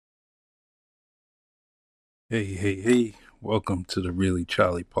Hey, hey, hey, welcome to the Really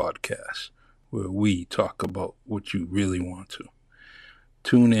Charlie podcast, where we talk about what you really want to.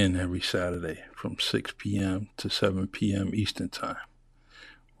 Tune in every Saturday from 6 p.m. to 7 p.m. Eastern Time.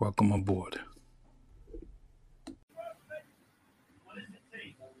 Welcome aboard.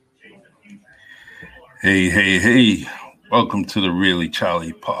 Hey, hey, hey, welcome to the Really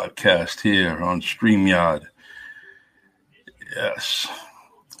Charlie podcast here on StreamYard. Yes,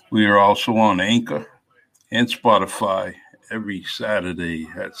 we are also on Anchor and Spotify every Saturday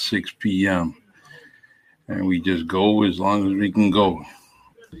at 6 p.m. And we just go as long as we can go.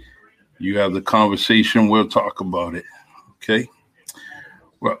 You have the conversation, we'll talk about it. Okay?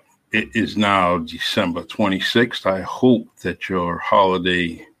 Well, it is now December 26th. I hope that your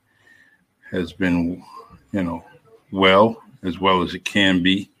holiday has been, well as it can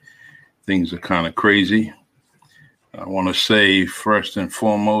be. Things are kind of crazy. I want to say, first and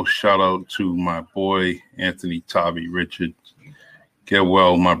foremost, shout out to my boy, Anthony Tabby Richards. Get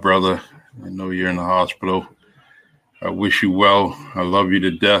well, my brother. I know you're in the hospital. I wish you well. I love you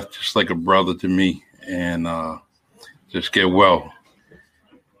to death, just like a brother to me. And just get well.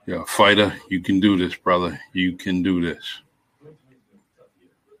 You're a fighter. You can do this, brother. You can do this.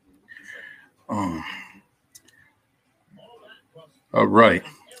 All right.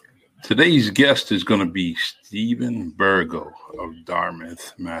 Today's guest is going to be Stephen Burgo of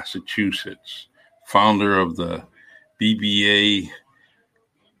Dartmouth, Massachusetts, founder of the BBA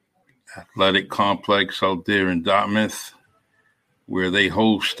Athletic Complex out there in Dartmouth, where they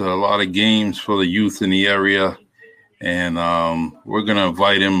host a lot of games for the youth in the area. And we're going to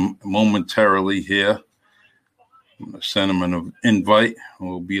invite him momentarily here. I'm going to send him an invite.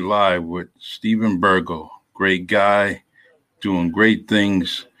 We'll be live with Stephen Burgo. Great guy, doing great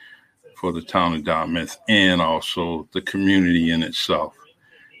things for the town of Dartmouth and also the community in itself.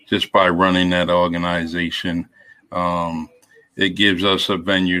 Just by running that organization, it gives us a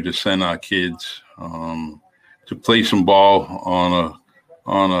venue to send our kids to play some ball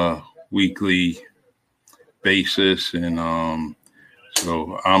on a weekly basis, and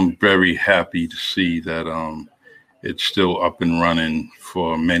so I'm very happy to see that it's still up and running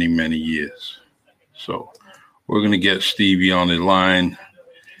for many, many years. So we're going to get Stevie on the line,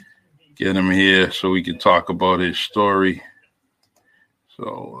 get him here so we can talk about his story.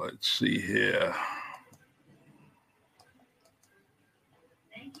 So let's see here.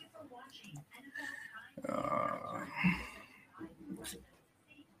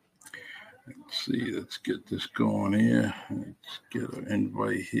 Let's see, let's get this going here. Let's get an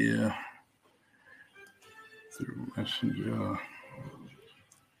invite here through Messenger.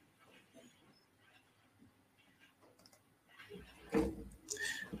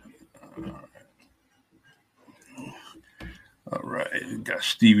 All right, we got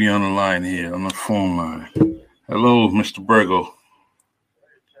Stevie on the line here, on the phone line. Hello, Mr. Burgo.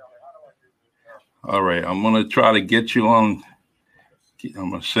 All right, I'm going to try to get you on.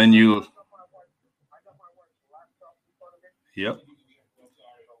 I'm going to send you. Yep.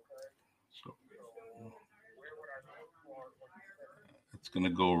 So it's going to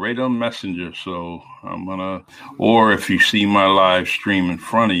go right on Messenger. So I'm going to, or if you see my live stream in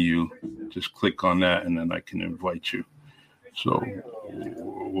front of you, just click on that and then I can invite you. So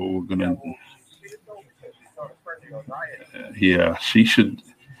we're going to, yeah, she should,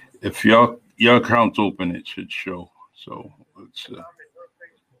 if your account's open, it should show. So let's,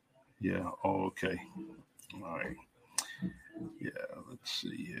 yeah, oh, okay. All right. Yeah, let's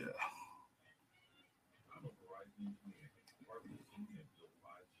see here.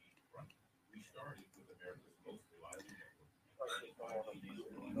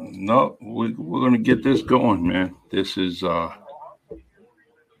 No, we're going to get this going, man. This is, so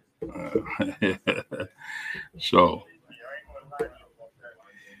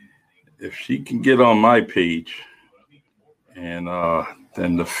if she can get on my page and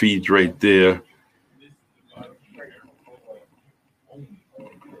then the feed's right there.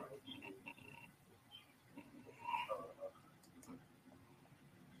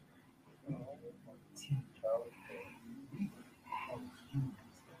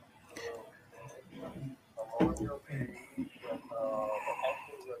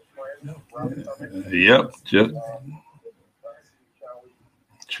 Yep, just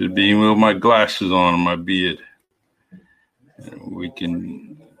should be with my glasses on and my beard. And we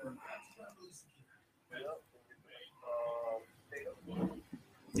can.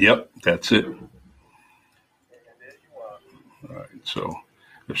 Yep, that's it. All right, so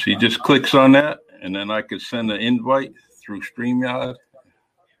if she just clicks on that, and then I could send an invite through StreamYard.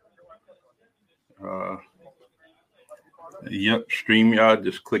 Yep, StreamYard.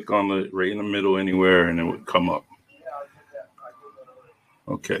 Just click on the right in the middle anywhere, and it would come up.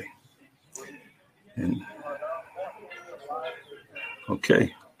 Okay. And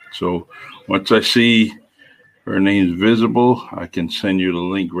okay. So once I see her name's visible, I can send you the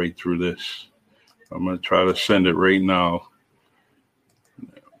link right through this. I'm going to try to send it right now.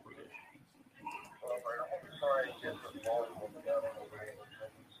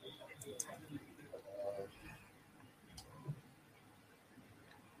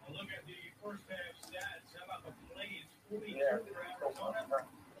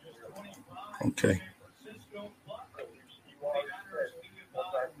 Okay.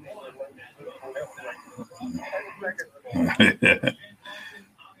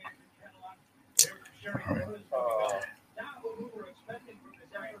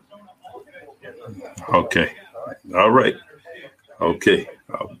 Okay. All right. Okay.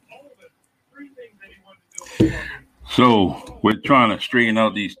 So we're trying to straighten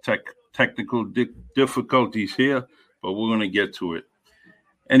out these technical difficulties here, but we're going to get to it.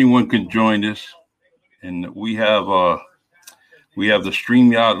 Anyone can join this, and we have the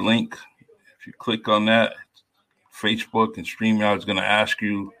StreamYard link. If you click on that, Facebook and StreamYard is going to ask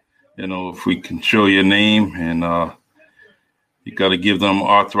you, if we can show your name, and you got to give them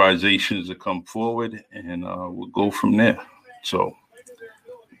authorizations to come forward, and we'll go from there. So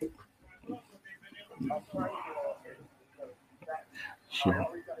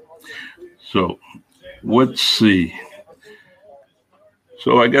let's see.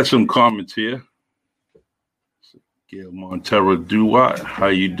 So I got some comments here. Gail Montero Duwat, how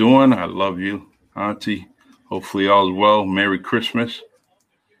you doing? I love you, Auntie. Hopefully all is well. Merry Christmas.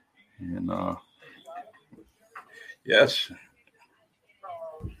 And yes.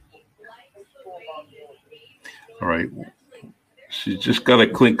 All right. She's just got to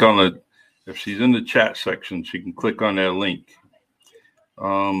click on if she's in the chat section, she can click on that link.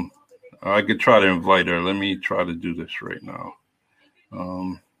 I could try to invite her. Let me try to do this right now.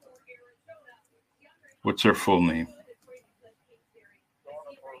 What's her full name?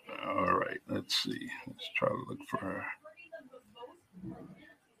 All right, let's see. Let's try to look for her.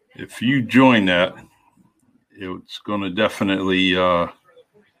 If you join that, it's going to definitely, and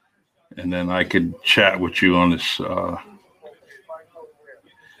then I could chat with you on this, the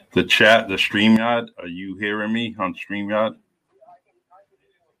StreamYard. Are you hearing me on StreamYard?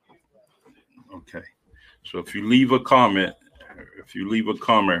 Okay. So if you leave a comment,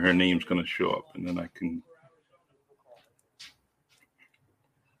 her name's going to show up, and then I can.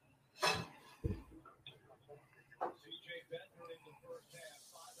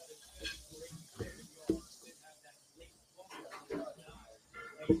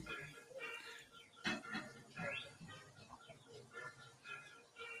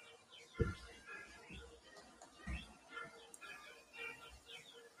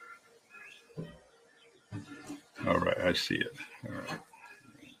 All right, I see it. All right.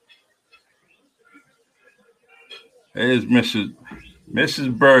 There's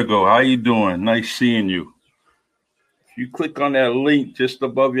Mrs. Burgo. How you doing? Nice seeing you. If you click on that link just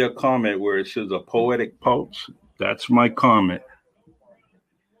above your comment where it says a poetic pulse, that's my comment.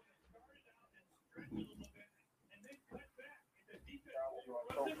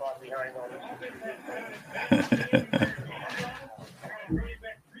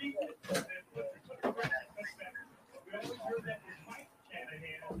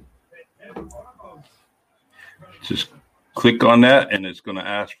 Just click on that, and it's going to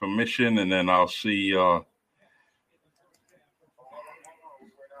ask permission, and then I'll see.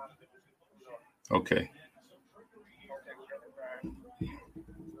 Okay.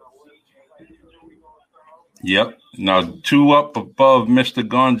 Yep. Now, 2 up above Mr.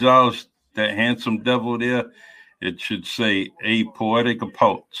 Gonzalez, that handsome devil there, it should say a poetic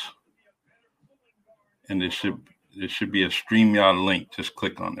pulse, and there should be a StreamYard link. Just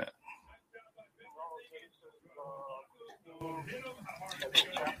click on that.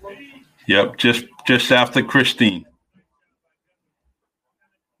 Yep, just after Christine.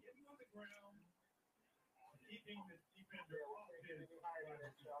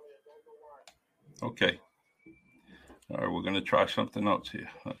 Okay. All right, we're going to try something else here.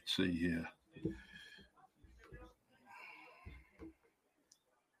 Let's see here.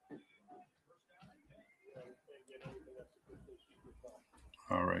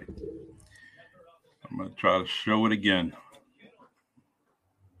 All right. I'm going to try to show it again.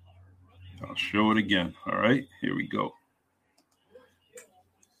 I'll show it again. All right, here we go.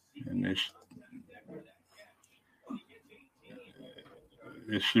 And this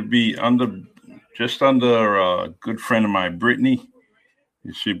should be just under a good friend of mine, Brittany.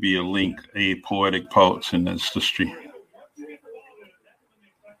 It should be a link, a poetic pulse, and that's the stream.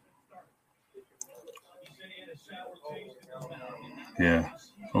 Yeah.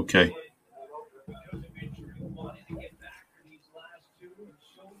 Okay.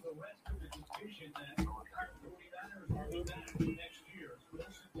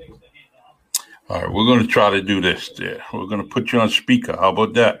 All right, we're going to try to do this there. We're going to put you on speaker. How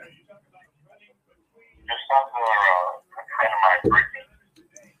about that?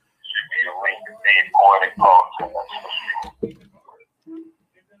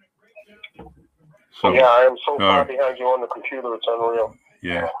 So, yeah, I am so far behind you on the computer, it's unreal.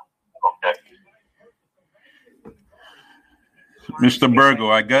 Yeah. Okay. Mr. Burgo,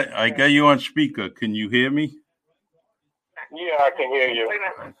 I got you on speaker. Can you hear me? Yeah, I can hear you.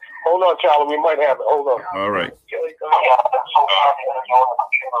 Hold on, Charlie. We might have it. Hold on. All right. Mr.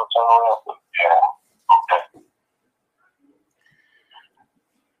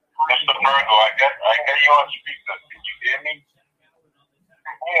 Burgo, I got you on speaker. Can you hear me?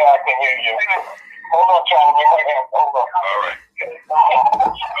 Yeah, I can hear you. Hold on, Charlie. We might have it. Hold on. All right.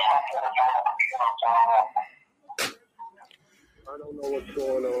 I don't know what's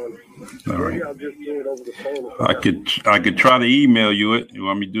going on. All right. Maybe I'll just do it over the phone. I could try to email you it. You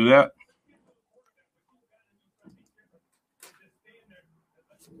want me to do that?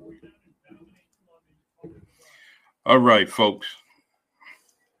 All right, folks.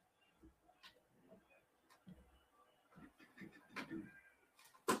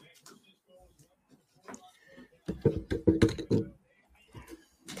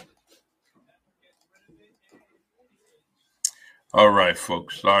 All right,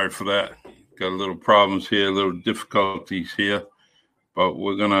 folks. Sorry for that. Got a little problems here, a little difficulties here, but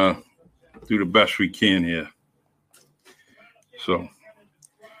we're going to do the best we can here. So,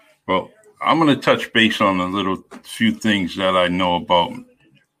 well, I'm going to touch base on a little few things that I know about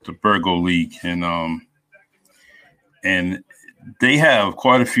the Burgo League, and they have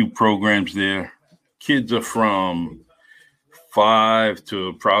quite a few programs there. Kids are from 5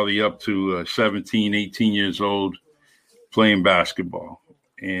 to probably up to 17, 18 years old playing basketball.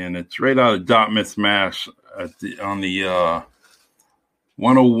 And it's right out of Dartmouth, Mass, on the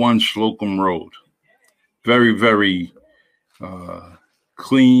 101 Slocum Road. Very, very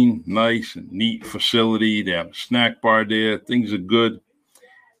clean, nice, and neat facility. They have a snack bar there. Things are good.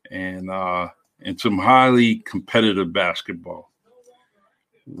 And some highly competitive basketball.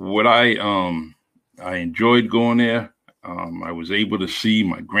 What I enjoyed going there. I was able to see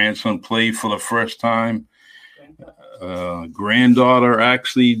my grandson play for the first time. Granddaughter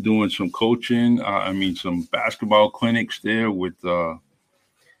actually doing some coaching. Some basketball clinics there with the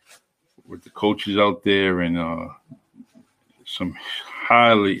coaches out there, and some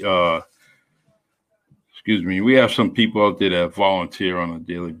highly. We have some people out there that volunteer on a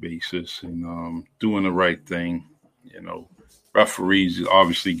daily basis and doing the right thing. You know, referees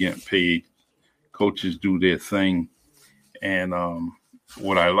obviously getting paid. Coaches do their thing. And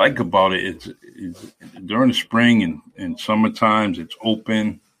what I like about it is during the spring and summer times, it's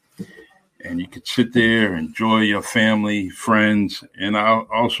open and you can sit there, enjoy your family, friends, and I'll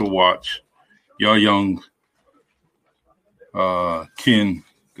also watch your young kin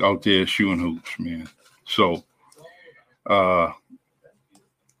out there shooting hoops, man. So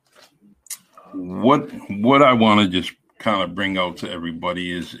what I want to just kind of bring out to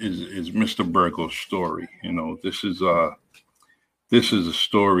everybody is Mr. Burgo's story. You know, this is a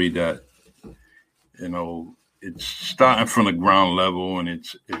story that, you know, it's starting from the ground level and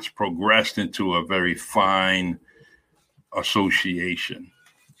it's progressed into a very fine association.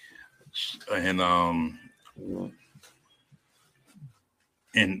 And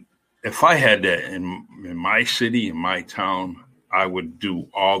if I had that in my city, in my town, I would do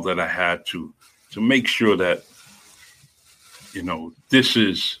all that I had to make sure that, you know,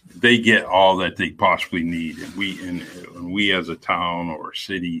 they get all that they possibly need, and we as a town or a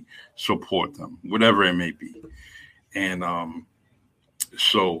city support them, whatever it may be. And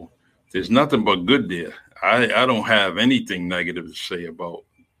so there's nothing but good there. I don't have anything negative to say about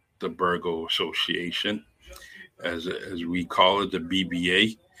the Burgo Association, as we call it, the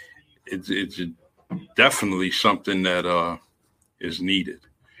BBA. It's definitely something that is needed.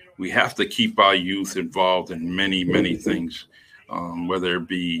 We have to keep our youth involved in many, many things. Whether it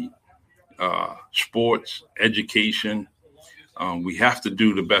be sports, education, we have to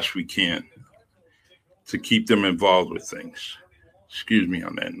do the best we can to keep them involved with things. Excuse me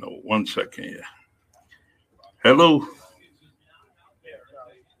on that note. 1 second here. Hello.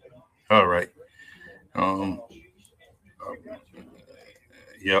 All right.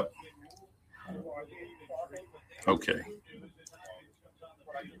 Yep. Okay.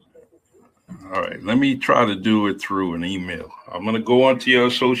 All right, let me try to do it through an email. I'm going to go onto your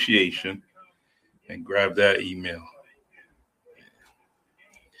association, and grab that email.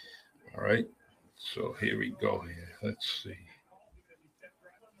 All right. So here we go here. Let's see.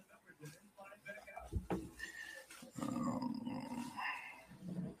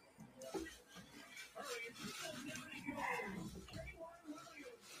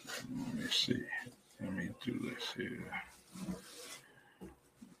 Let me see. Let me do this here.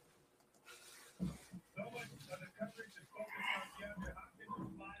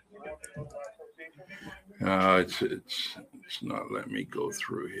 It's not letting me go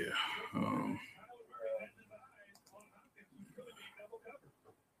through here.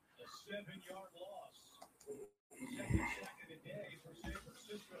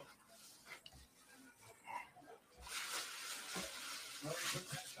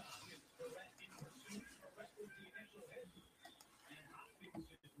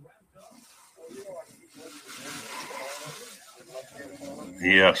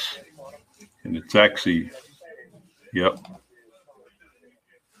 Yes, in the taxi. Yep.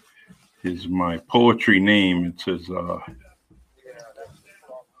 Is my poetry name. It says, I'll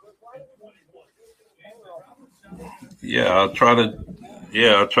try to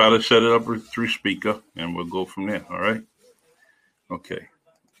set it up through speaker and we'll go from there. All right. Okay.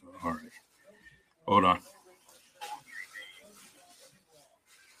 All right. Hold on.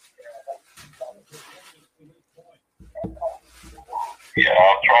 Yeah,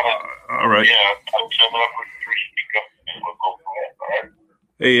 I'll try to. All right. Yeah, I'll set it up through speaker and we'll go from there. All right.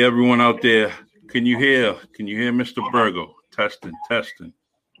 Hey, everyone out there. Can you hear Mr. Burgo? Testing.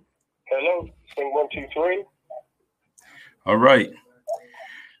 Hello. Thing 1, 2, 3. All right.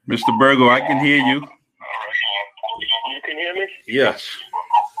 Mr. Burgo, I can hear you. You can hear me? Yes.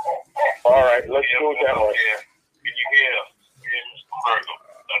 All right, let's do it that way. Can you hear Mr. Burgo?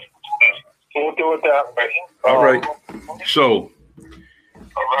 We'll do it that way. All right. So,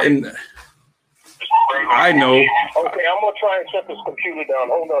 and I know. Okay, I'm going to try and shut this computer down.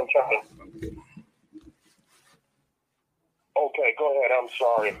 Hold on, Charlie. Okay, go ahead. I'm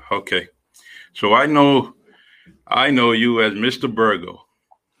sorry. Okay. So I know you as Mr. Burgo.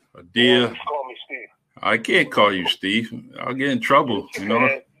 A dear. Call me Steve. I can't call you Steve. I'll get in trouble, you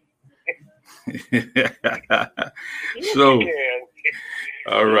know. So,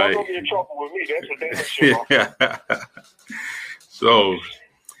 all right. Don't get in trouble with me. That's a damn show. So,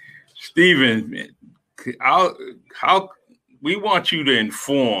 Stephen, how we want you to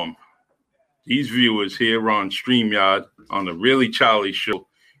inform these viewers here on StreamYard on the Really Charlie Show.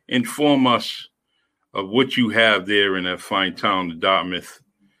 Inform us of what you have there in that fine town of Dartmouth,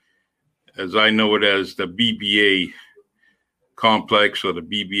 as I know it as the BBA complex or the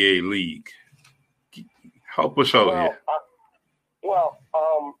BBA league. Help us out here.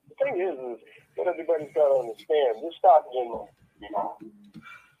 The thing is what everybody's got to understand. This started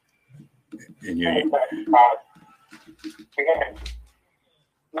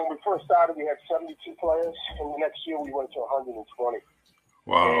when we first started, we had 72 players, and the next year we went to 120.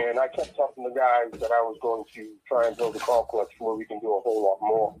 Wow. And I kept telling the guys that I was going to try and build a complex where we can do a whole lot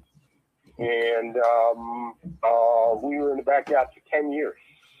more. And we were in the backyard for 10 years.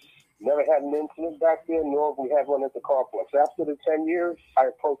 Never had an incident back there, nor have we had one at the complex. After the 10 years, I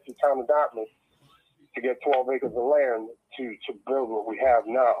approached the town of Dartmouth to get 12 acres of land to build what we have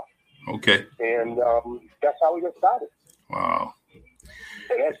now. Okay. And that's how we got started. Wow.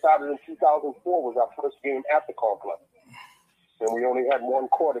 And that started in 2004 was our first game at the complex. And we only had one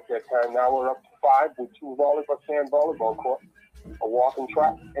court at that time. Now we're up to 5 with 2 sand volleyball courts, a walking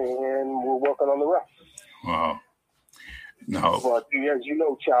track, and we're working on the rest. Wow. No. But as you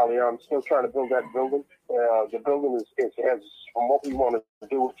know, Charlie, I'm still trying to build that building. The building has, from what we want to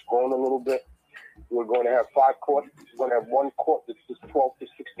do, it's grown a little bit. We're going to have 5 courts. We're going to have one court that's just 12 to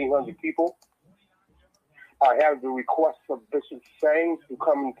 1,600 people. I have the request of Bishop Sang to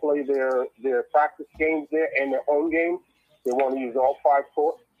come and play their practice games there and their home games. They want to use all 5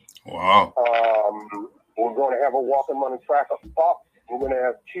 courts. Wow. We're going to have a walking running track up top. We're going to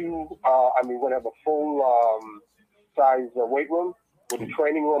have we're going to have a full size weight room with a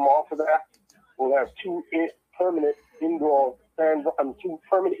training room off of that. We'll have 2 permanent indoor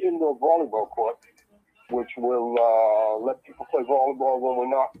volleyball courts, which will let people play volleyball when we're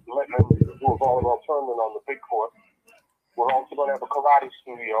not letting them do a volleyball tournament on the big court. We're also going to have a karate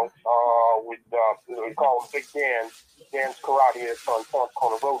studio with, we call him Big Dan. Dan's Karate. It's on South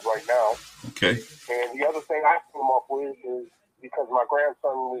Corner Road right now. Okay. And the other thing I came up with is because my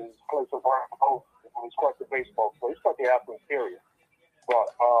grandson plays for Brown, he's quite the baseball player. He's quite the athlete, period.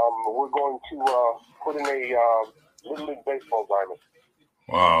 But we're going to put in a Little League baseball diamond.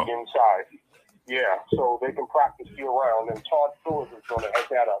 Wow. Inside. Yeah, so they can practice year-round. And Todd Stewart is going to head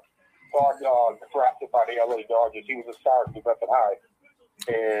that up. Todd drafted by the LA Dodgers. He was a star at New Bedford High.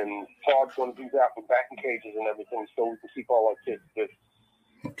 And Todd's going to do that with batting cages and everything so we can keep all our kids good.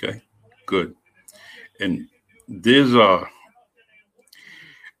 Okay, good. And there's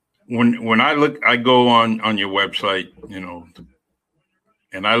when I go on your website,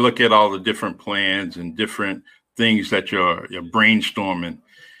 and I look at all the different plans and different things that you're brainstorming.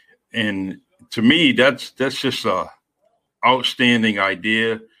 And to me, that's just a outstanding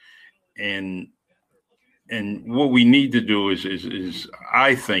idea. And what we need to do is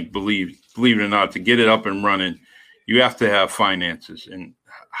I think, believe it or not, to get it up and running, you have to have finances. And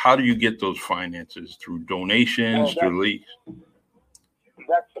how do you get those finances? Through donations, through leagues?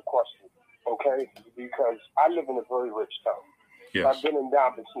 That's the question, okay? Because I live in a very rich town. Yes. I've been in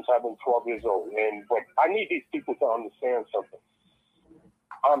Dartmouth since I've been 12 years old. But I need these people to understand something.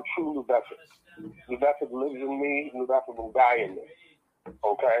 I'm true New Bedford. New Bedford lives in me. New Bedford will die in me,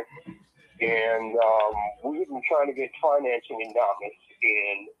 okay? And we've been trying to get financing in Dartmouth,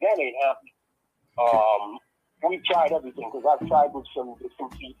 and that ain't happening. We've tried everything, because I've tried with some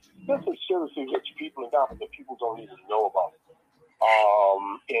people. There's some seriously rich people in Dartmouth that people don't even know about.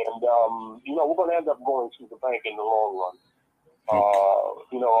 We're going to end up going to the bank in the long run.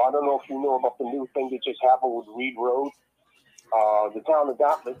 I don't know if you know about the new thing that just happened with Reed Road. The town of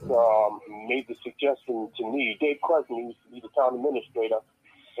Dartmouth made the suggestion to me. Dave Cresney used to be the town administrator,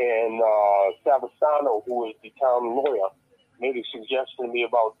 and Savastano, who is the town lawyer, made a suggestion to me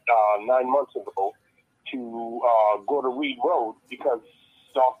about 9 months ago to go to Reed Road because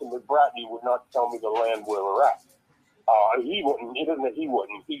Dr. McBradley would not tell me the land where we're at. He wouldn't. He doesn't. He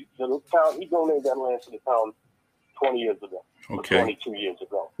wouldn't. He donated that land to the town 20 years ago. Okay. 22 years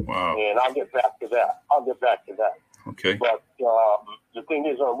ago. Wow. And I'll get back to that. Okay. But the thing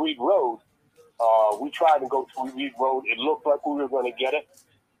is, on Reed Road, we tried to go to Reed Road. It looked like we were going to get it.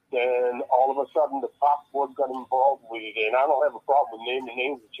 Then all of a sudden, the park board got involved with it. And I don't have a problem with naming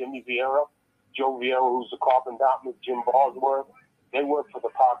names of Jimmy Vieira, Joe Vieira, who's the cop in Dartmouth, Jim Bosworth. They work for the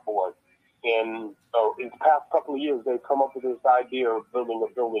park board. And in the past couple of years, they've come up with this idea of building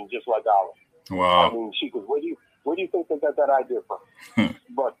a building just like ours. Wow. I mean, she goes, where do you think they got that idea from?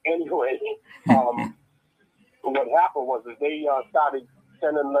 But anyway, what happened was that they started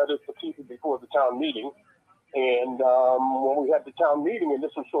sending letters to people before the town meeting. And when we had the town meeting, and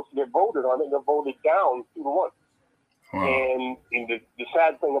this was supposed to get voted on, it got voted down 2-1. Wow. And the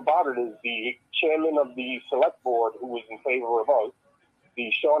sad thing about it is the chairman of the select board, who was in favor of us, the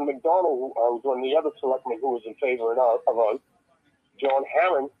Sean McDonald, who was one of the other selectmen who was in favor of us, John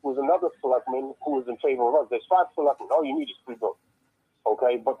Herron was another selectman who was in favor of us. There's 5 selectmen. All you need is 3 votes.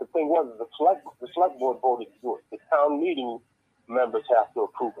 Okay? But the thing was, the select board voted to do it. The town meeting members have to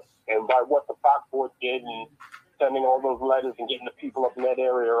approve it. And by what the park board did and sending all those letters and getting the people up in that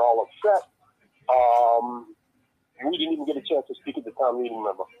area are all upset, we didn't even get a chance to speak at the town meeting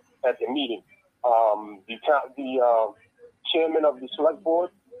member at the meeting. The chairman of the select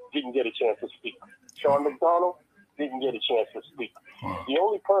board didn't get a chance to speak. Sean McDonald didn't get a chance to speak. Wow. The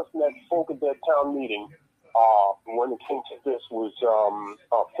only person that spoke at that town meeting when it came to this was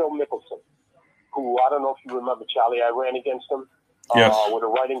Phil Mickelson, who, I don't know if you remember, Charlie, I ran against him with a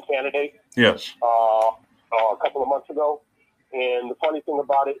write-in candidate. Yes. A couple of months ago. And the funny thing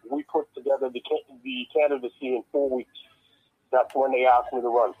about it, we put together the candidacy in 4 weeks. That's when they asked me to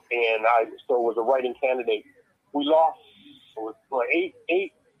run. And I still was a write-in candidate. We lost. It was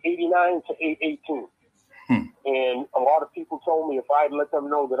 889 to 818. And a lot of people told me if I had let them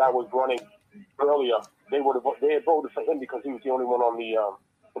know that I was running earlier, they had voted for him because he was the only one on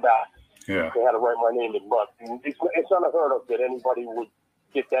the back. Yeah. They had to write my name in. But it's unheard of that anybody would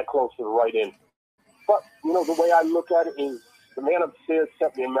get that close to the write-in. But, the way I look at it is the man upstairs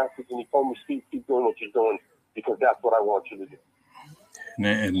sent me a message and he told me, Steve, keep doing what you're doing because that's what I want you to do.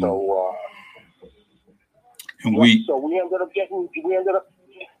 So we ended up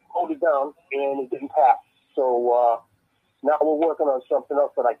voted down and it didn't pass. So now we're working on something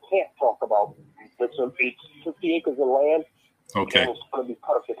else that I can't talk about. It's 50 acres of land. Okay. And it's going to be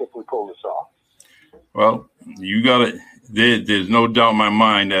perfect if we pull this off. Well, you got it. There's no doubt in my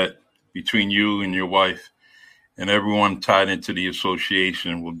mind that between you and your wife and everyone tied into the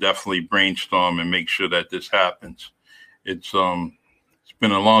association will definitely brainstorm and make sure that this happens. It's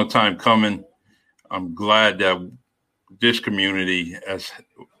been a long time coming. I'm glad that this community has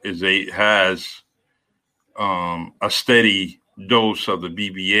a steady dose of the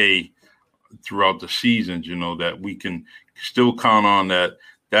BBA throughout the seasons, that we can still count on that.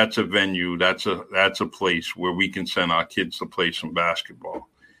 That's a venue. That's a place where we can send our kids to play some basketball,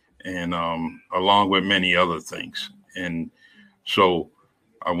 and along with many other things. And so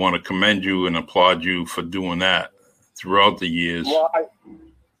I want to commend you and applaud you for doing that throughout the years. Well,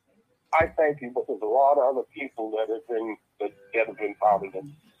 I thank you, but there's a lot of other people that have been part of it.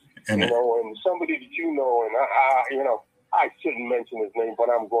 And somebody that you know, and I shouldn't mention his name, but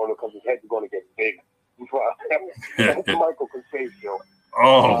I'm going to because his head's going to get big. That's Michael Consacio.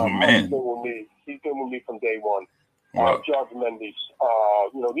 Oh man, He's been with me from day one. Wow. George Mendes.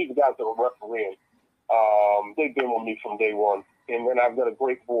 These are guys that are refereeing. They've been with me from day one, and then I've got a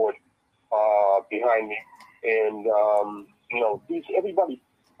great board behind me, and everybody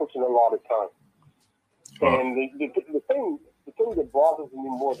puts in a lot of time. Oh. And the thing that bothers me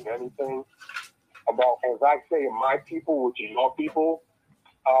more than anything about, as I say, my people, which is your people,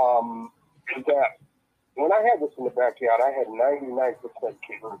 is that when I had this in the backyard, I had 99%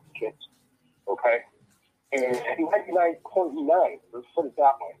 kids, okay? And 99.9, let's put it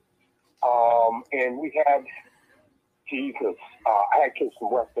that way. And we had, I had kids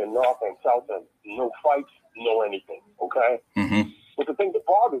from West and North and South, and no fights, no anything, okay? Mm-hmm. But the thing that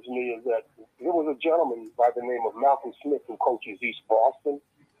bothers me is that there was a gentleman by the name of Malcolm Smith who coaches East Boston.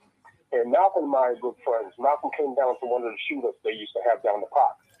 And Malcolm and I are good friends. Malcolm came down to one of the shootouts they used to have down the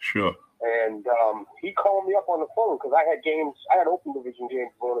park. Sure. And he called me up on the phone because I had open division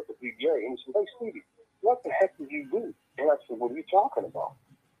games going at the BBA. And he said, "Hey, Stevie, what the heck did you do?" And I said, "What are you talking about?"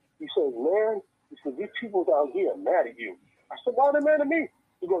 He says, "Man," he said, "these people down here are mad at you." I said, "Why are they mad at me?"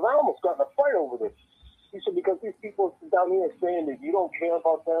 He goes, "I almost got in a fight over this." He said, "Because these people down here are saying that you don't care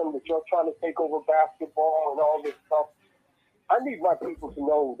about them, that you're trying to take over basketball and all this stuff. I need my people to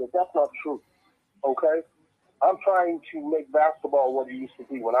know that that's not true, okay? I'm trying to make basketball what it used to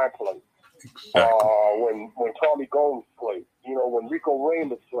be when I played. Exactly. When Tommy Gomes played, when Rico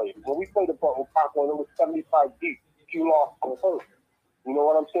Ramos played. When we played at Butler Park when it was 75 deep, you lost or hurt. You know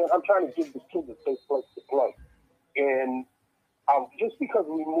what I'm saying? I'm trying to give the kids a safe place to play. And just because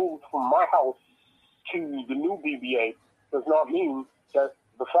we moved from my house to the new BBA does not mean that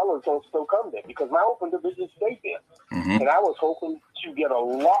the fellas don't still come there, because my open division stayed there. Mm-hmm. And I was hoping to get a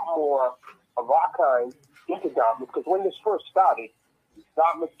lot more of our kind into Dartmouth, because when this first started,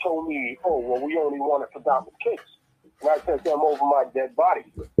 Dartmouth told me, "Oh, well, we only want it for Dartmouth kids." And I said to them, "Over my dead body."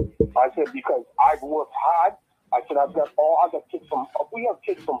 I said, "Because I've worked hard." I said, "I got kids we have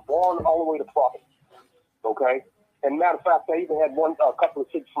kids from Vaughan all the way to Providence, okay? And matter of fact, I even had a couple of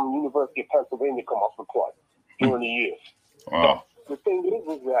kids from the University of Pennsylvania come up and play during the years." Wow. So the thing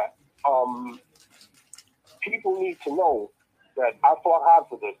is that people need to know that I fought hard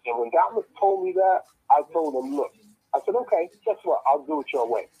for this. And when Dartmouth told me that, I told them, "Look," I said, "Okay, guess what? I'll do it your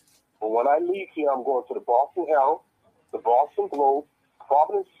way. But when I leave here, I'm going to the Boston Herald, the Boston Globe,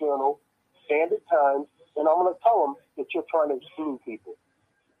 Providence Journal, Standard Times, and I'm going to tell them that you're trying to exclude people."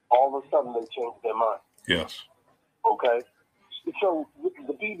 All of a sudden, they changed their mind. Yes. Okay? So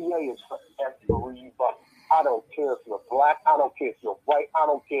the BBA is for everybody. I don't care if you're black. I don't care if you're white. I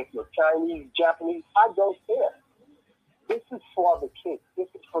don't care if you're Chinese, Japanese. I don't care. This is for the kids. This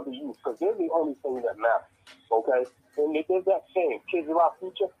is for the youth, because they're the only thing that matters. Okay? And there's that saying, kids are our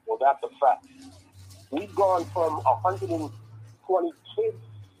future. Well, that's a fact. We've gone from 120 kids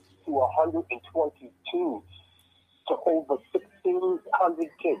to 120 teams to over 1,600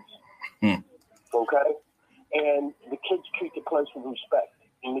 kids. Okay? And the kids treat the place with respect.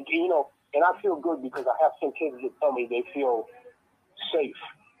 And, and I feel good because I have some kids that tell me they feel safe.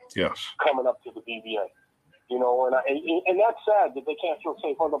 Yes. Coming up to the BBA. And that's sad that they can't feel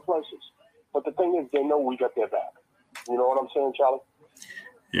safe other places. But the thing is, they know we got their back. You know what I'm saying, Charlie?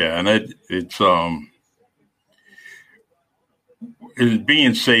 Yeah, and it's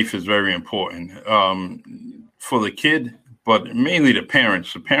being safe is very important for the kid, but mainly the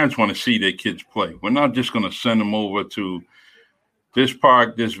parents. The parents want to see their kids play. We're not just going to send them over to this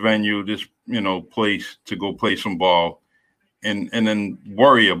park, this venue, this place to go play some ball, and then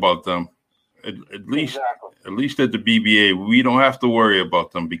worry about them. At least at the BBA, we don't have to worry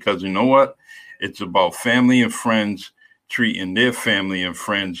about them, because you know what? It's about family and friends treating their family and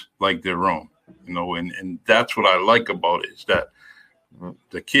friends like their own. And that's what I like about it, is that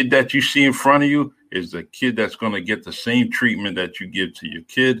the kid that you see in front of you is the kid that's going to get the same treatment that you give to your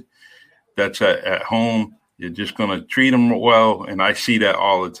kid that's at home. You're just going to treat them well. And I see that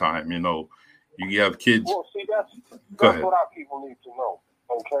all the time. You have kids. Well, see, that's what our people need to know,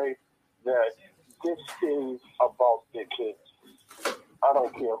 okay? That this is about their kids. I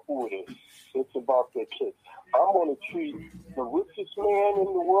don't care who it is. It's about their kids. I'm going to treat the richest man in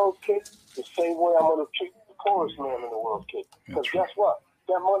the world kid the same way I'm going to treat the poorest man in the world kid. Because guess what?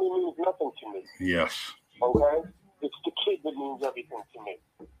 That money means nothing to me. Yes. Okay? It's the kid that means everything to me.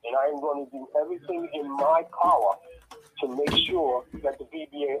 And I am going to do everything in my power to make sure that the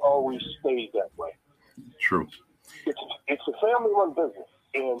BBA always stays that way. True. It's a family-run business,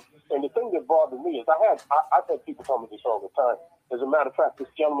 and the thing that bothered me is I've had people tell me this all the time. As a matter of fact, this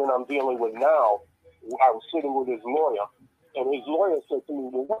gentleman I'm dealing with now, I was sitting with his lawyer, and his lawyer said to me,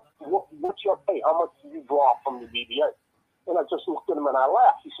 "Well, what's your pay? How much do you draw from the BBA?" And I just looked at him and I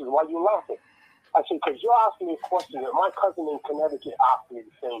laughed. He said, "Why are you laughing?" I said, "Because you're asking me a question that my cousin in Connecticut asked me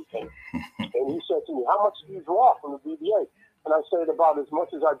the same thing." And he said to me, "How much do you draw from the BBA?" And I said, "About as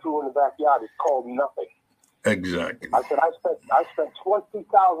much as I drew in the backyard. It's called nothing." Exactly. I said, I spent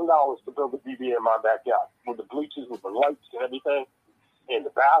 $20,000 to build the BBA in my backyard with the bleachers, with the lights and everything, and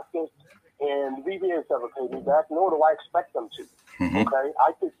the baskets. And the BBA's never paid me back, nor do I expect them to. Mm-hmm. Okay?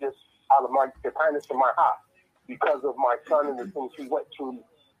 I did this out of the kindness of my heart because of my son and the things he went through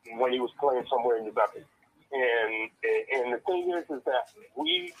when he was playing somewhere in New Bedford. And the thing is that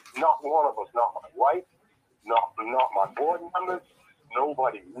not one of us, not my wife, not my board members,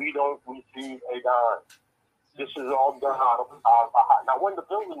 nobody, we don't receive a dime. This is all done out of heart. Now, when the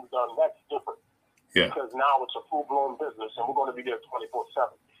building's done, that's different. Yeah. Because now it's a full-blown business, and we're going to be there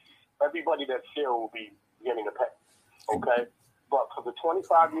 24/7. Everybody that's here will be getting a pay. Okay? But for the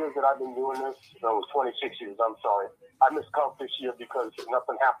 25 years that I've been doing this, no, it was 26 years, I'm sorry. I missed count this year because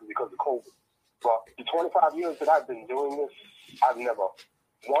nothing happened because of COVID. But the 25 years that I've been doing this, I've never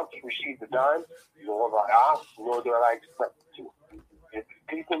once received a dime, nor have I asked, nor do I expect to. If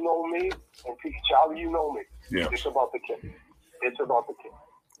people know me, and Charlie, you know me, yeah. It's about the kid. It's about the kid.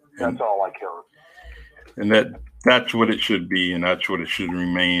 That's all I care about. And that's what it should be, and that's what it should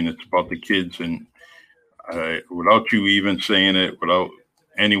remain. It's about the kids, and without you even saying it, without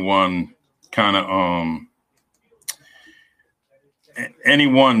anyone kind of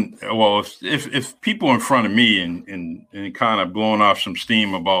well, if people in front of me and kind of blowing off some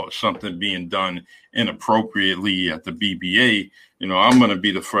steam about something being done inappropriately at the BBA, I'm going to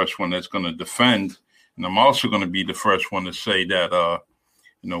be the first one that's going to defend, and I'm also going to be the first one to say that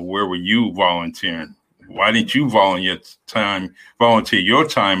where were you volunteering? Why didn't you volunteer your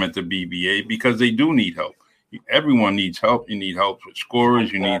time at the BBA? Because they do need help. Everyone needs help. You need help with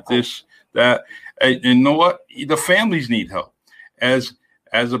scorers. You need this, that. And you know what? The families need help. As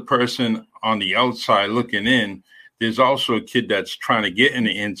a person on the outside looking in, there's also a kid that's trying to get in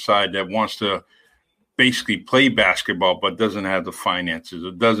the inside that wants to basically play basketball but doesn't have the finances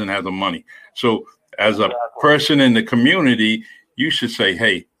or doesn't have the money. So as a person in the community, you should say,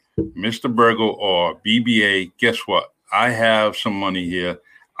 hey, Mr. Burgle or BBA, guess what? I have some money here.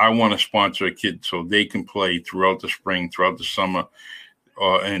 I want to sponsor a kid so they can play throughout the spring, throughout the summer,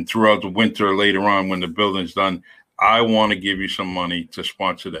 and throughout the winter later on when the building's done. I want to give you some money to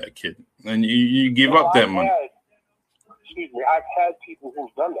sponsor that kid. And you give up that money. I've had people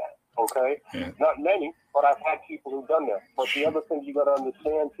who've done that, okay? Yeah. Not many, but I've had people who've done that. But the other thing you got to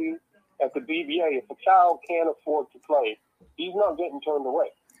understand, too, at the BBA, if a child can't afford to play, he's not getting turned away.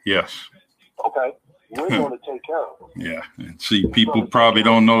 Yes. Okay. We're going to take care of him. Yeah. And see, people probably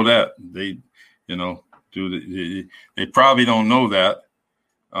don't know that. They, they probably don't know that.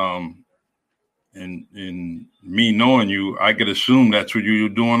 And me knowing you, I could assume that's what you're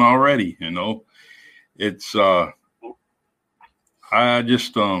doing already. It's I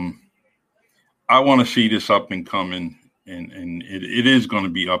just I want to see this up and coming, and it is going to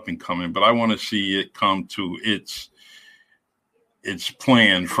be up and coming, but I want to see it come to its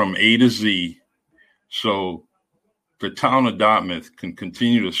plan from A to Z, so the town of Dartmouth can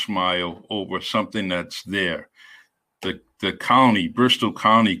continue to smile over something that's there. The county, Bristol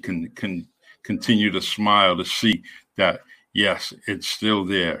County, can continue to smile to see that, yes, it's still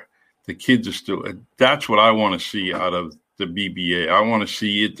there. The kids are still, that's what I want to see out of the BBA. I want to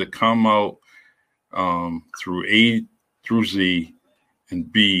see it to come out through A through Z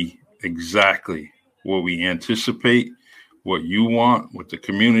and be exactly what we anticipate, what you want, what the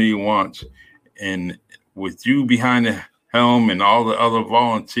community wants. And with you behind the helm and all the other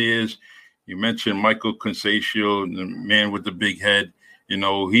volunteers, you mentioned Michael Consaccio, the man with the big head.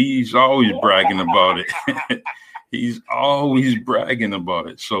 He's always bragging about it. He's always bragging about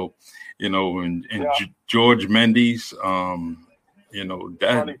it. So, and yeah. George Mendes, that.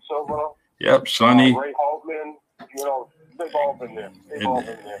 Sonny Silva. Yep, Sonny. Ray Altman, they've all been there.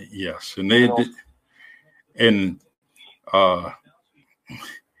 Yes, and they did. And,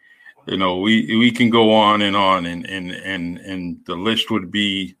 we can go on, and the list would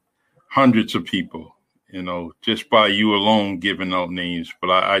be hundreds of people. Just by you alone giving out names, but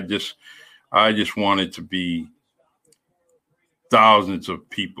I just want it to be thousands of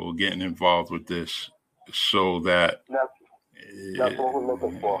people getting involved with this, so that that's what we're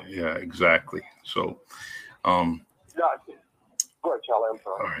looking for. Yeah, exactly. So, now Go ahead, Charlie. I'm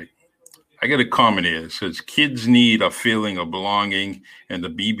sorry. All right. I got a comment here. It says kids need a feeling of belonging, and the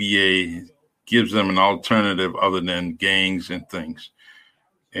BBA gives them an alternative other than gangs and things.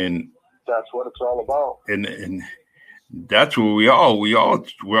 And that's what it's all about. And that's what we're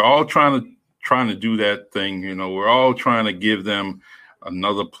all trying to do that thing. You know, we're all trying to give them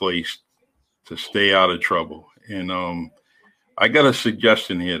another place to stay out of trouble. And I got a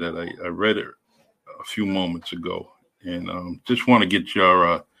suggestion here that I read it a few moments ago, and just want to get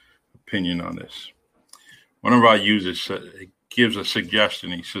your opinion on this. One of our users gives a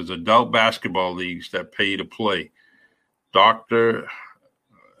suggestion. He says adult basketball leagues that pay to play. It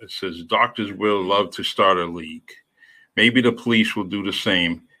says doctors will love to start a league. Maybe the police will do the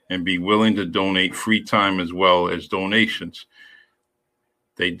same and be willing to donate free time as well as donations.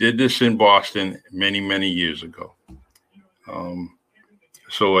 They did this in Boston many, many years ago.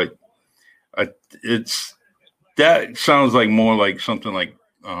 So it's that sounds like more like something like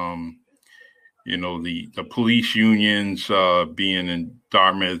the police unions being in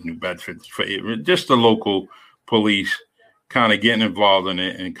Dartmouth, New Bedford, just the local police kind of getting involved in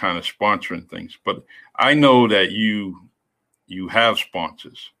it and kind of sponsoring things. But I know that you have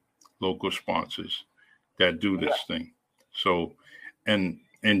sponsors, local sponsors that do this thing. So, and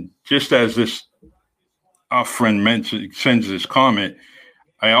just as our friend sends this comment,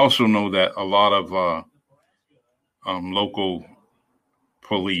 I also know that a lot of local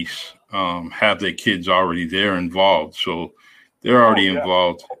police have their kids already there involved. So they're already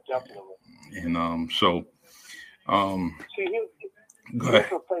involved. Definitely. And so, see, go ahead. Here's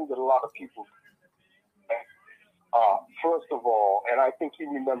the thing that a lot of people, first of all, and I think you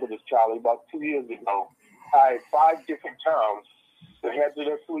remember this, Charlie, about 2 years ago, I had 5 different towns, the heads of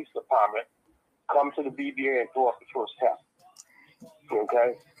their police department, come to the BBA and throw up the first test.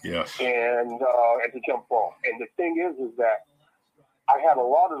 Okay? Yes. And at the jump ball. And the thing is that I had a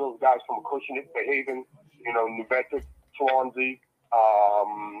lot of those guys from Acushnet, Fairhaven, New Bedford, Swansea,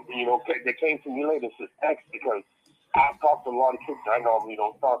 they came to me later and said, thanks, because I talk to a lot of kids I normally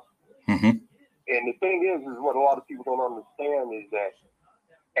don't talk to. Mm-hmm. And the thing is what a lot of people don't understand is that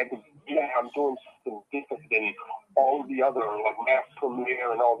I'm doing something different than all the other, like Mass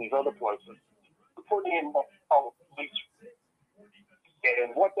Premier and all these other places. Putting in a police room.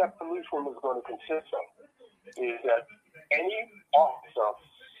 And what that police room is going to consist of is that any officer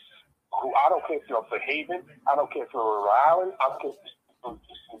who, I don't care if you're for Haven, I don't care if you're Rhode Island, I don't care if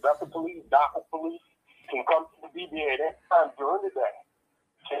you're Bedford Police, Dartmouth Police, can come to the BBA at any time during the day,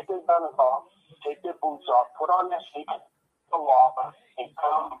 take their guns off, take their boots off, put on their sneakers, the law, and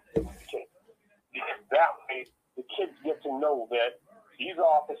come to the kids. Because that way, the kids get to know that these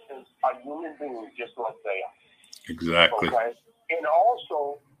officers are human beings just like they are. Exactly. Okay? And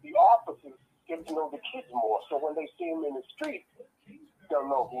also, the officers get to know the kids more. So when they see them in the street, they'll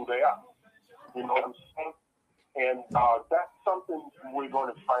know who they are. You know what I'm saying? And that's something we're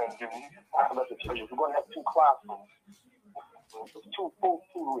going to try and do. I'd like to tell you, we're going to have 2 classrooms, 2 full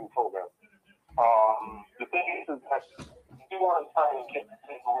tutoring programs. The thing is that we want to try and get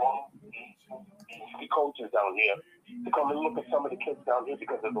the coaches down here to come and look at some of the kids down here,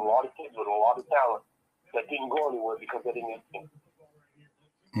 because there's a lot of kids with a lot of talent that didn't go anywhere because they didn't get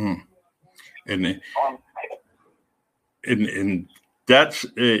And that's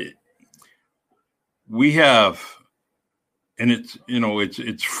it. We have, and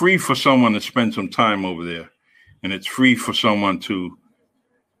it's free for someone to spend some time over there, and it's free for someone to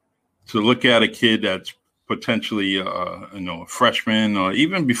look at a kid that's potentially a freshman, or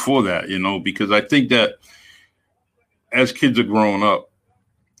even before that, because I think that as kids are growing up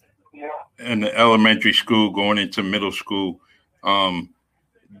in the elementary school, going into middle school,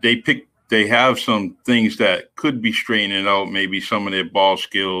 they have some things that could be straightening out, maybe some of their ball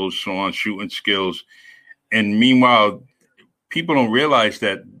skills, so on, shooting skills. And meanwhile, people don't realize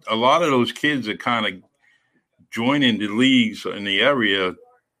that a lot of those kids are kind of joining the leagues in the area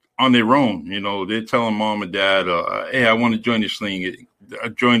on their own. They're telling mom and dad, hey, I want to join this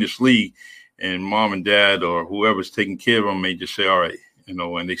league. And mom and dad or whoever's taking care of them may just say, all right,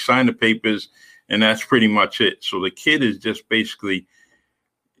 and they sign the papers, and that's pretty much it. So the kid is just basically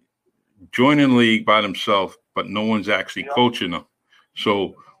joining the league by themselves, but no one's actually coaching them.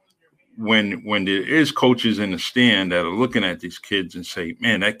 So when there is coaches in the stand that are looking at these kids and say,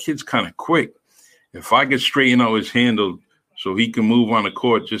 man, that kid's kind of quick. If I could straighten out his handle so he can move on the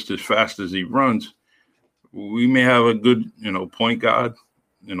court just as fast as he runs, we may have a good, point guard,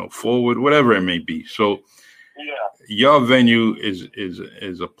 forward, whatever it may be. So your venue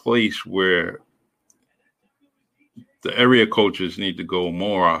is a place where the area coaches need to go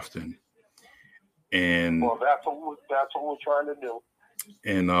more often. And well, that's what we're trying to do.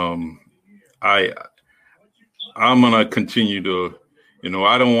 And I'm gonna continue to,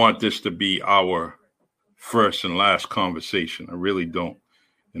 I don't want this to be our first and last conversation. I really don't.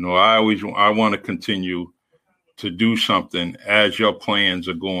 I want to continue to do something as your plans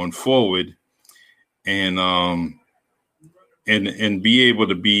are going forward, and be able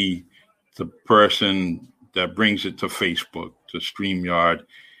to be the person that brings it to Facebook, to StreamYard,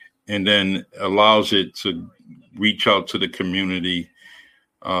 and then allows it to reach out to the community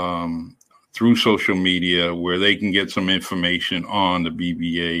through social media, where they can get some information on the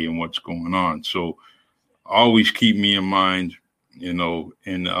BBA and what's going on. So always keep me in mind, and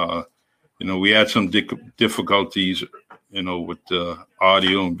we had some difficulties, with the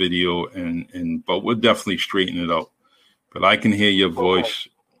audio and video, but we'll definitely straighten it out. But I can hear your voice,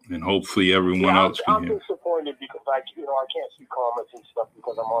 and hopefully everyone else can hear. I'm disappointed because I can't see comments and stuff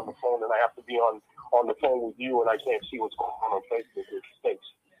because I'm on the phone and I have to be on the phone with you and I can't see what's going on Facebook. It stinks.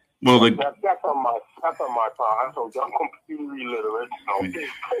 Well, that's on my part. I'm so I'm computer illiterate. So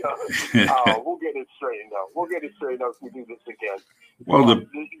we'll get it straightened out. If we do this again. Well, the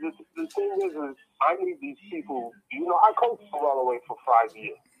thing is I need these people. I coached all the way for 5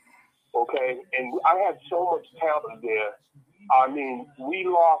 years. Okay, and I had so much talent there. I mean, we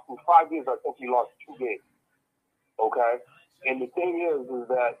lost in 5 years. I think we lost 2 games. Okay, and the thing is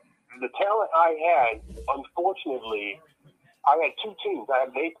that the talent I had, unfortunately, I had 2 teams. I had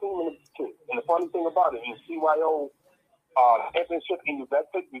an A team and a B team. And the funny thing about it, in the CYO championship in New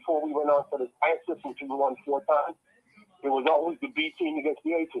Bedford, before we went on to the science system, we won 4 times. It was always the B team against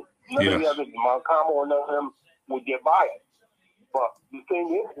the A team. None of the others, Montcalm or none of them, would get by it. But the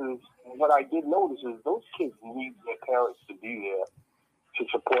thing is what I did notice is those kids need their parents to be there to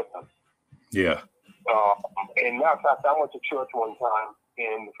support them. Yeah. And matter of fact, I went to church one time,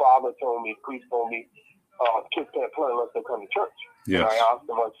 and the father told me, the priest told me, kids can't play unless they come to church. Yes. And I asked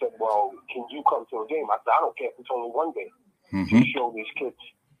him, I said, well, can you come to a game? I said, I don't care if it's only one game. Mm-hmm. To show these kids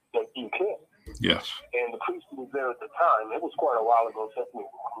that you can. Yes. And the priest was there at the time. It was quite a while ago. Said to me,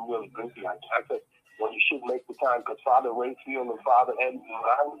 I'm really busy. I said, well, you should make the time because Father Rayfield and Father Ed, when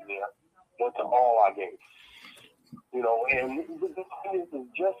I was there, went to all our games. And the thing is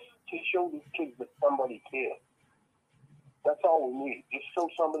just to show these kids that somebody cares. That's all we need. Just show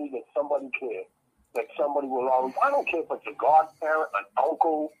somebody that somebody cares. Like somebody will always, I don't care if it's a godparent, an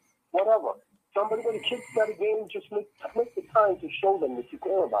uncle, whatever. Somebody with the kids at a game, just make the time to show them that you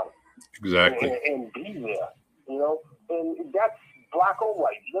care about them. Exactly. And be there, And that's black or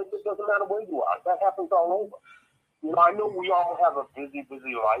white. It doesn't matter where you are. That happens all over. I know we all have a busy,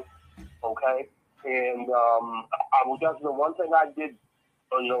 busy life, okay? And that's the one thing I did,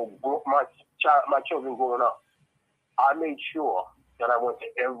 my children growing up. I made sure that I went to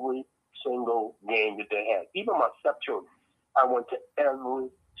every single game that they had. Even my stepchildren, I went to every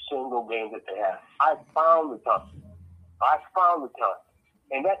single game that they had. I found the time.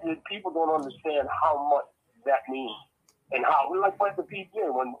 And that people don't understand how much that means. And how, like the PGA,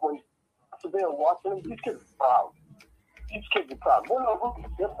 when they're watching them, these kids are proud. We're proud.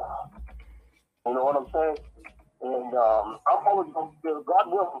 You know what I'm saying? And I'm always going to be there. God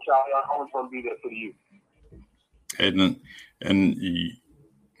willing, Charlie, I'm always going to be there for you. And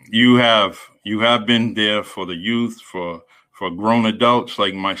you have been there for the youth, for grown adults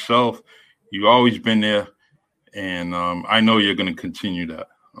like myself. You've always been there, and I know you're going to continue that.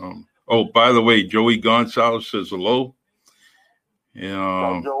 By the way, Joey Gonzalez says hello.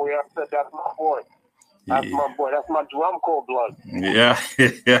 So Joey, I said that's my boy. That's my boy. That's my drum corps blood. Yeah.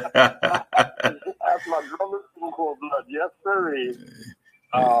 That's my drum corps blood. Yes, sir.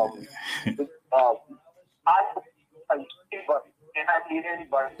 I need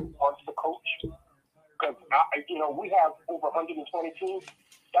anybody who wants to coach. Because, we have over 120 teams.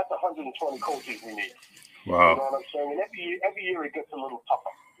 That's 120 coaches we need. Wow. You know what I'm saying? And every year it gets a little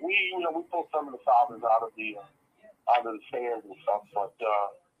tougher. We pull some of the fathers out of the stands and stuff. But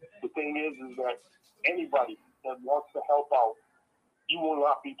the thing is that anybody that wants to help out, you will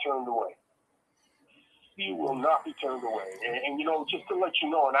not be turned away. You will not be turned away. And just to let you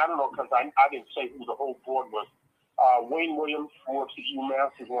know, and I don't know because I didn't say who the whole board was. Wayne Williams, who works at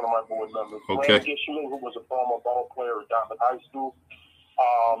UMass, is one of my board members. Okay. Brad Gishman, who was a former ball player at Dartmouth High School.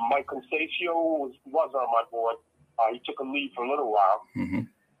 Mike Constacio was on my board. He took a leave for a little while. Mm-hmm.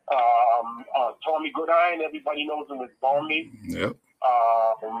 Tommy Goodine, everybody knows him as Balmy. Yep.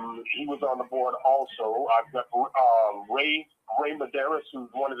 He was on the board also. I've got Ray Medeiros, who's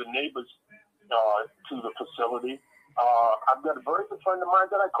one of the neighbors to the facility. I've got a very good friend of mine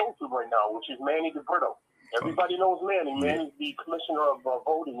that I coach with right now, which is Manny DeBrito. Everybody knows Manny. Manny's the commissioner of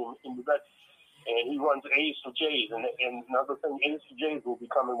voting in New Bedford. and he runs A's for J's. And another thing, A's for J's will be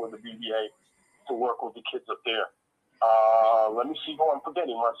coming with the BBA to work with the kids up there. Let me see who I'm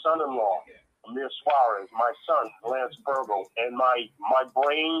forgetting. My son-in-law, Amir Suarez, my son, Lance Burgo, and my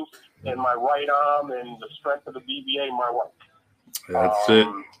brains and my right arm and the strength of the BBA, my wife. That's it.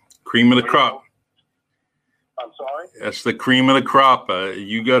 Cream of the crop. I'm sorry? That's the cream of the crop.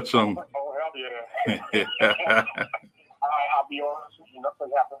 You got some. Oh, hell yeah. I'll be honest with you,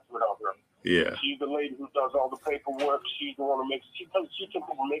 nothing happens without her. Yeah. She's the lady who does all the paperwork. She's the one who makes, she can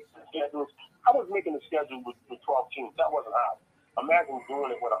make the schedules. I was making a schedule with 12 teams. That wasn't hard. Imagine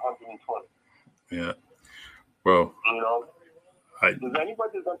doing it with 120. Yeah. Well, you know, does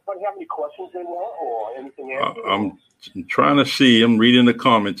anybody have any questions they want or anything else? I'm trying to see. I'm reading the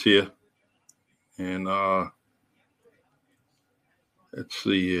comments here. And let's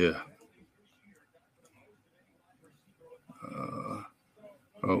see here.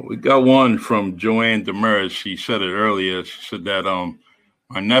 We got one from Joanne Demers. She said it earlier. She said that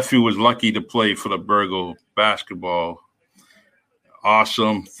my nephew was lucky to play for the Burgo basketball.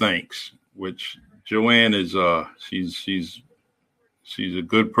 Awesome, thanks. Which Joanne is she's a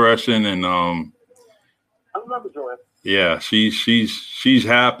good person, and I remember Joanne. Yeah, she's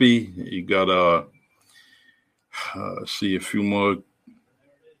happy. You got see a few more.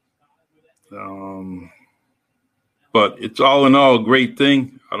 But it's all in all a great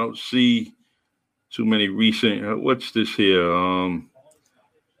thing. I don't see too many recent. What's this here?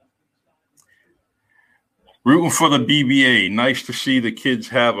 Rooting for the BBA. Nice to see the kids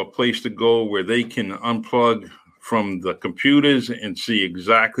have a place to go where they can unplug from the computers and see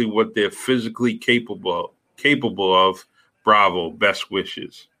exactly what they're physically capable of. Bravo. Best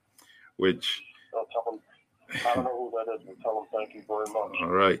wishes. Which. I'll tell them, I don't know who that is, but tell them thank you very much. All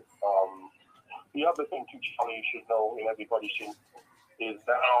right. The other thing, too, Charlie, you should know, and everybody should, is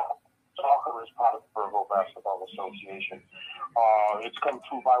that soccer is part of the Burgo Basketball Association. It's come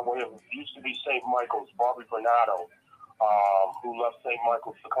through by way of, it used to be St. Michael's, Bobby Bernardo, who left St.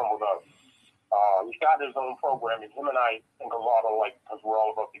 Michael's to come with us. He started his own program, and him and I think a lot alike because we're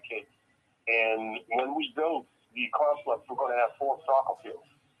all about the kids. And when we built the complex, we're going to have 4 soccer fields.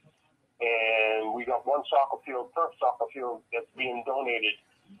 And we got one soccer field, turf soccer field, that's being donated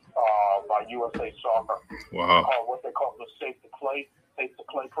by USA Soccer. Wow. What they call the Safe to Play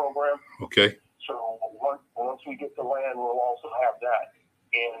program. Okay. So once we get the land, we'll also have that.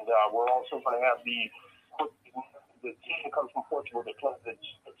 And we're also going to have the team that comes from Portugal that plays at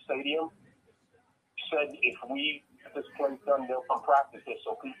the stadium. Said if we get this place done, they'll come practice it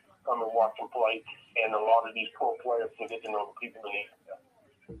so people come and watch them play. And a lot of these pro players can get to know the people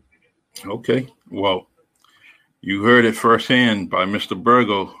in the Okay. Well, you heard it firsthand by Mr.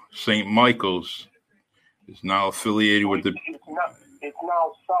 Burgo. St. Michael's is now affiliated with the. It's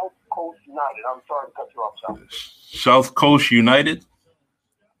now South Coast United. I'm sorry to cut you off, South. South Coast United?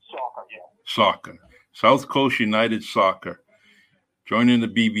 Soccer, yeah. Soccer. South Coast United Soccer. Joining the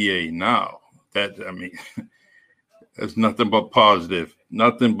BBA. Now, that's nothing but positive.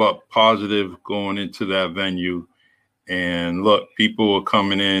 Nothing but positive going into that venue. And look, people are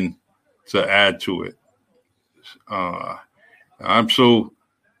coming in to add to it. I'm so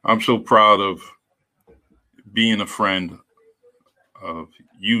proud of being a friend of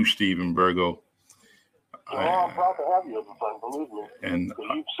you, Stephen Burgo. Well, I'm proud to have you as a friend, believe me. And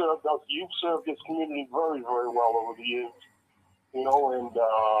you've served this community very, very well over the years. You know, and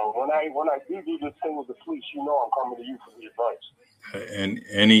when I do this thing with the police, you know I'm coming to you for the advice. And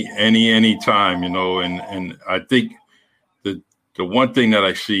any time, you know, and I think the one thing that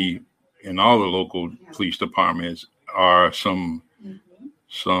I see in all the local police departments are some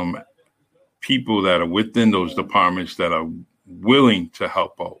people that are within those departments that are willing to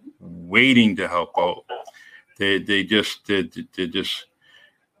help out, waiting to help out. They're just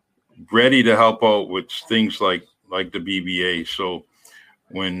ready to help out with things like the BBA. So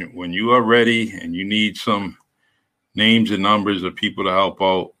when you are ready and you need some names and numbers of people to help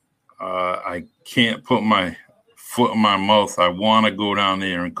out, I can't put my foot in my mouth. I want to go down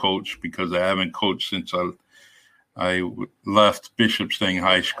there and coach because I haven't coached since I left Bishopston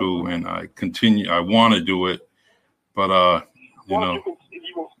High School, and I want to do it, but you know.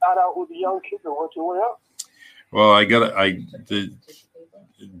 You can start out with the young kids and work your way up. Well,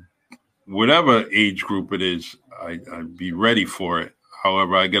 whatever age group it is, I'd be ready for it.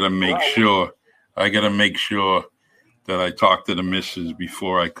 However, I got to make sure that I talk to the missus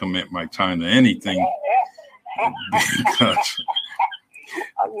before I commit my time to anything. Because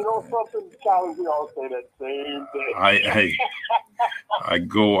you know something, Charlie, we all say that same thing. I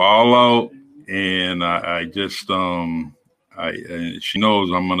go all out, and I just she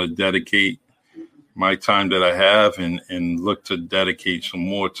knows I'm gonna dedicate my time that I have and look to dedicate some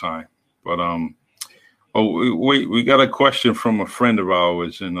more time. But wait, we got a question from a friend of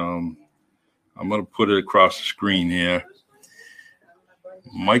ours, and I'm gonna put it across the screen here.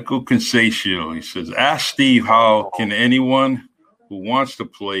 Michael Consatio, he says, ask Steve how can anyone who wants to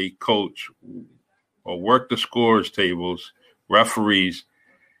play, coach, or work the scorers tables, referees,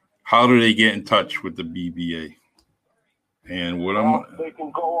 how do they get in touch with the BBA? And they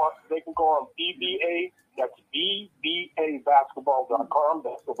can go on BBA. That's BBAbasketball.com.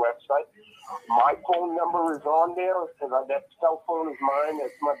 That's the website. My phone number is on there because that cell phone is mine.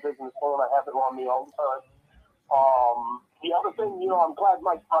 It's my business phone. I have it on me all the time. The other thing, I'm glad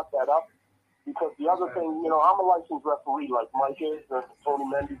Mike brought that up because the other thing, I'm a licensed referee like Mike is, and Tony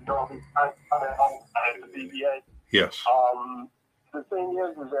Mendes, I'm the BBA. Yes. The thing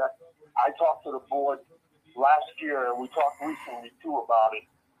is that I talked to the board last year, and we talked recently too about it,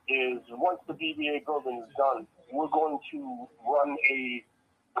 is once the BBA building is done, we're going to run a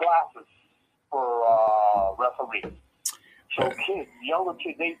classes for referees. So kids, younger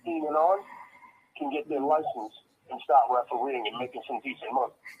kids 18 and on, can get their license and start refereeing and making some decent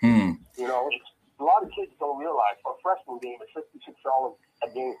money. It's a lot of kids don't realize for a freshman game, it's $56 a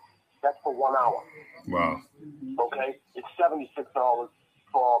game. That's for 1 hour. Wow. Okay? It's $76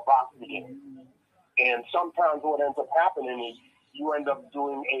 for a varsity game. And sometimes what ends up happening is you end up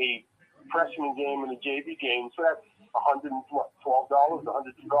doing a freshman game and a JV game, so that's $112, $102,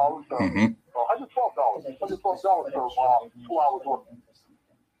 $112, $112 for 2 hours work.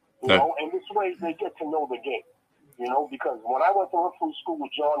 And this way they get to know the game. Because when I went to referee school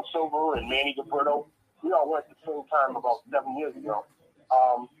with John Silver and Manny DeBrito, we all went at the same time about 7 years ago.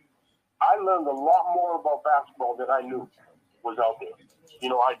 I learned a lot more about basketball than I knew was out there.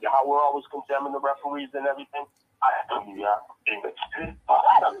 How we're always condemning the referees and everything. I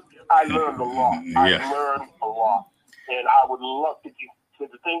learned a lot. Yes. I learned a lot. And I would love to do. The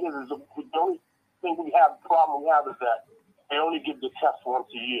thing is the only thing problem we have is that they only give the test once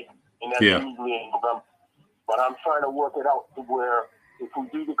a year. And that's usually in November. But I'm trying to work it out to where if we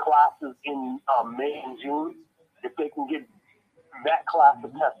do the classes in May and June, if they can get that class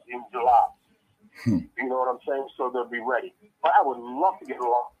of tests in July. You know what I'm saying? So they'll be ready. But I would love to get a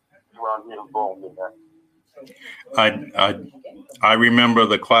lot around here involved in that. I remember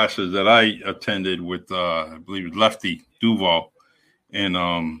the classes that I attended with I believe it was Lefty Duval, and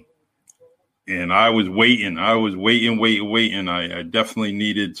I was waiting. I definitely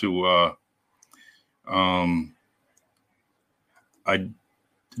needed to. I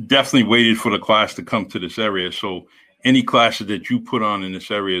definitely waited for the class to come to this area. So any classes that you put on in this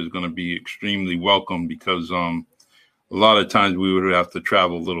area is going to be extremely welcome because a lot of times we would have to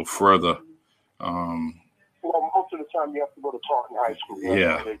travel a little further. Well, most of the time you have to go to Taunton High School.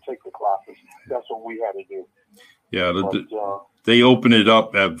 Yeah. They take the classes. That's what we had to do. Yeah. They opened it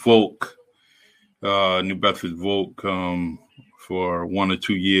up at Volk, New Bedford Volk, for 1 or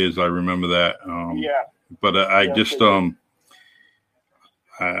 2 years. I remember that. But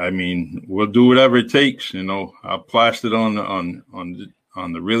I mean, we'll do whatever it takes. I'll blast it on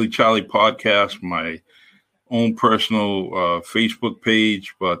the Really Charlie podcast, my own personal Facebook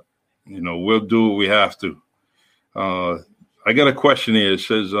page, but we'll do what we have to. I got a question here. It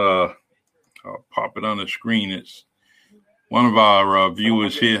says, I'll pop it on the screen. It's one of our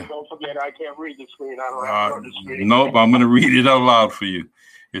viewers here. Don't forget, I can't read the screen. I don't have it on the screen. Nope, I'm going to read it out loud for you.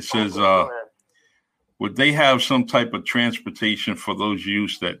 It says, would they have some type of transportation for those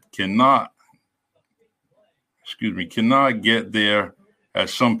youths that cannot get there,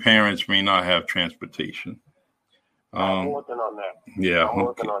 as some parents may not have transportation? I'm working on that. Yeah, I'm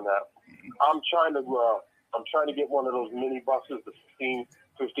working on that. I'm trying to get one of those mini buses, the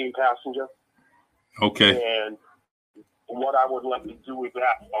 15 passenger. Okay. And what I would like to do with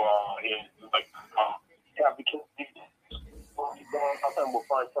that is have the kids we'll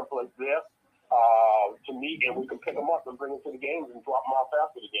find someplace there to meet, and we can pick them up and bring them to the games and drop them off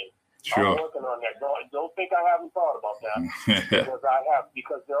after the game. Sure. I'm working on that. Don't think I haven't thought about that because I have.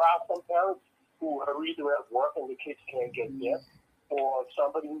 Because there are some parents who are either at work and the kids can't get there, or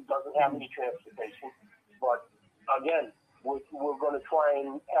somebody who doesn't have any transportation. But again, we're going to try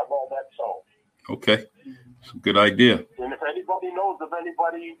and have all that solved. Okay, it's a good idea. And if anybody knows of any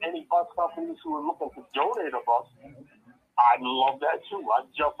bus companies who are looking to donate a bus, I'd love that too.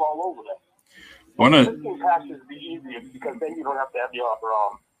 I'd jump all over that. 15 passes would be easier because then you don't have to have your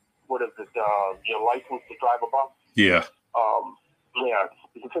your license to drive a bus. Yeah.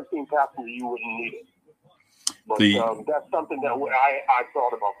 If it's 15 passenger, you wouldn't need it. But that's something that I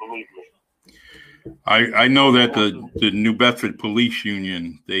thought about, believe me. I know that the New Bedford Police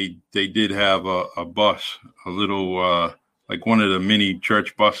Union, they did have a bus, a little like one of the mini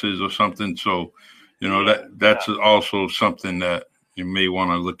church buses or something. So, that's also something that you may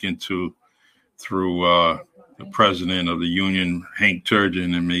want to look into through the president of the union, Hank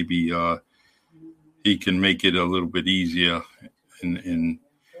Turgeon, and maybe he can make it a little bit easier. And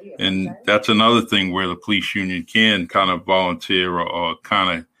that's another thing where the police union can kind of volunteer or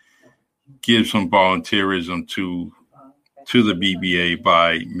kind of give some volunteerism to the BBA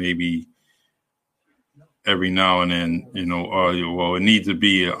by maybe every now and then, well, it needs to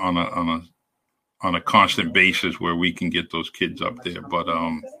be on a constant basis where we can get those kids up there. But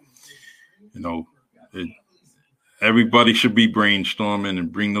everybody should be brainstorming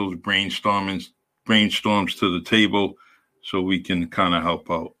and bring those brainstorms to the table so we can kind of help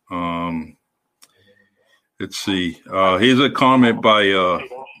out. Let's see. Here's a comment by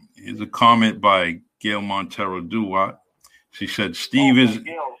Gail Montero Duwat. She said, Steve is,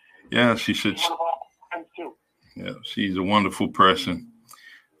 yeah, she said, yeah, she's a wonderful person.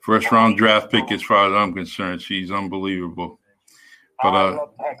 First round draft pick, as far as I'm concerned. She's unbelievable. But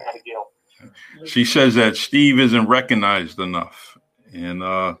she says that Steve isn't recognized enough. And,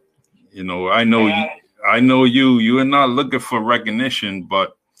 I know you are not looking for recognition,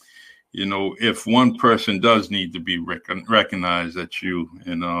 but, if one person does need to be recognized, that's you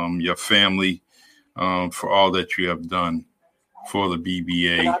and your family for all that you have done for the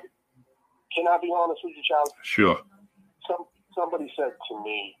BBA. Can I be honest with you, Charlie? Sure. Somebody said to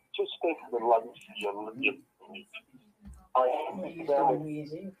me, just think of the legacy you leave.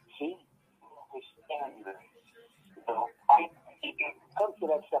 See? Comes to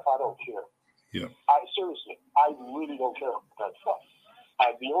that stuff, I don't care. Yeah. Seriously, I really don't care about that stuff.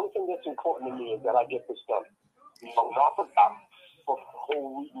 The only thing that's important to me is that I get this done. Not for the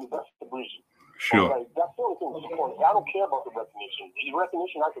whole reason. Sure. Okay? That's the only thing that's important. I don't care about the recognition. The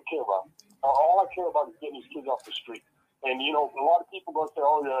recognition I could care about. All I care about is getting these kids off the street. And, a lot of people going to say,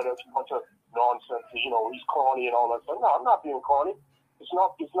 oh, yeah, that's a bunch of nonsense. He's corny and all that stuff. No, I'm not being corny. It's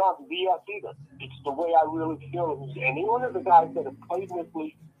not BS either. It's the way I really feel. And one of the guys that have played in this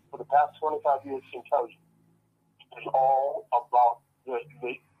league for the past 25 years can tell you, it's all about the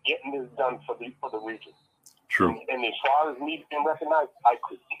getting this done for the region. True. And as far as me being recognized, I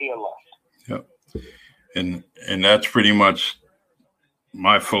could care less. Yep. And that's pretty much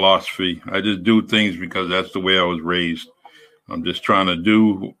my philosophy. I just do things because that's the way I was raised. I'm just trying to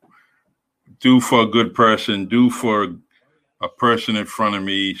do for a good person, do for a person in front of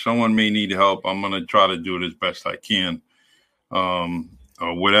me. Someone may need help. I'm going to try to do it as best I can, or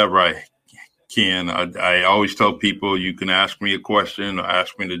whatever I can. I always tell people, you can ask me a question or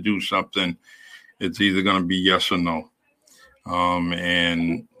ask me to do something. It's either going to be yes or no.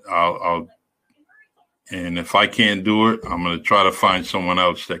 And and if I can't do it, I'm going to try to find someone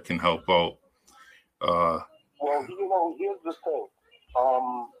else that can help out. Well, here's the thing.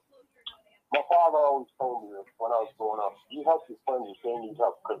 My father always told me this when I was growing up. You help your friends if they need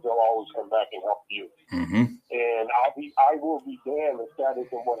help because they'll always come back and help you. Mm-hmm. And I will be damned if that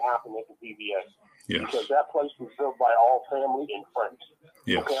isn't what happened at the BBS. Yes. Because that place was built by all family and friends.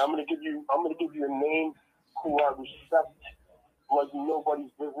 Yes. Okay, I'm gonna give you a name who I respect like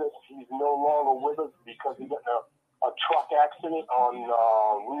nobody's business. He's no longer with us because he got in a truck accident on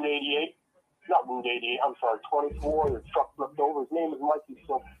Route 88. Not Route 88, I'm sorry, 24. The truck flipped over. His name is Mikey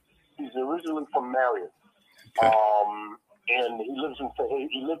Silk. He's originally from Marion. Okay. And he lived in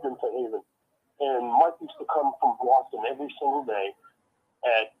Fairhaven. And Mike used to come from Boston every single day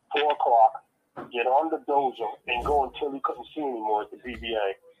at 4 o'clock, get on the dozer, and go until he couldn't see anymore at the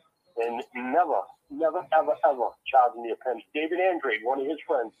BBA. And never, ever, ever charged me a penny. David Andrade, one of his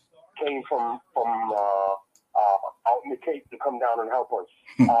friends, came from out in the Cape to come down and help us.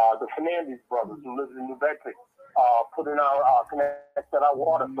 The Fernandez brothers, who live in New Bedford, put in connected our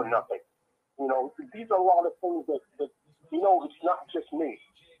water for nothing. These are a lot of things that it's not just me.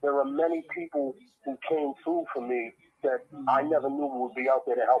 There are many people who came through for me that I never knew would be out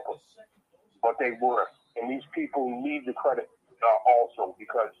there to help us, but they were. And these people need the credit also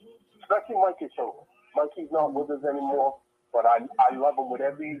because, especially Mikey Silver. Mikey's not with us anymore, but I love him with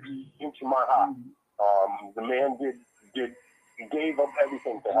every inch of my heart. The man he gave up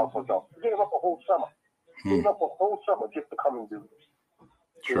everything to help us out. He gave up a whole summer. Gave up a whole summer just to come and do this.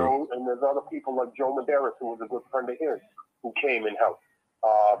 True. And there's other people like Joe Medeiros, who was a good friend of his, who came and helped.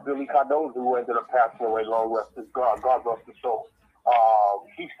 Billy Cardozo, who ended up passing away, long rest his God rest his soul.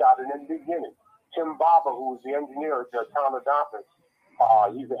 He started in the beginning. Tim Barber, who was the engineer at the town of Dartmouth,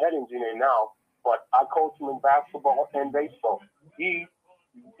 he's the head engineer now, but I coached him in basketball and baseball. He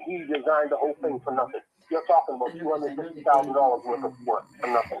he designed the whole thing for nothing. You're talking about $250,000 worth of work for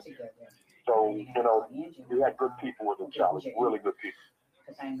nothing. So, we had good people with him, Charlie. Really good people.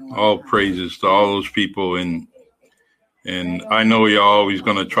 All praises to all those people, and I know you're always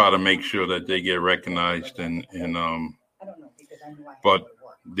going to try to make sure that they get recognized, but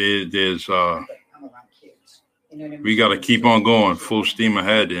there's we got to keep on going, full steam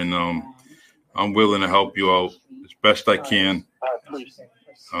ahead, and I'm willing to help you out as best I can.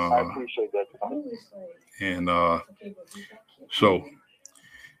 I appreciate that. And so,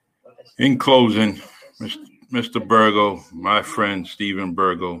 in closing, Mr. Burgo, my friend Stephen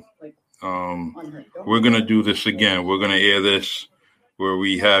Burgo, we're going to do this again. We're going to air this where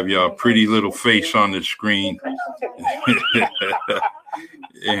we have your pretty little face on the screen.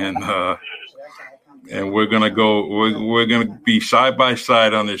 And we're going to go, we're going to be side by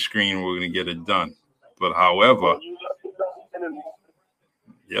side on the screen. We're going to get it done. But however,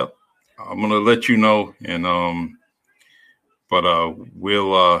 yep, I'm going to let you know. And, but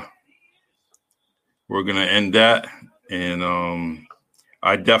we're going to end that. And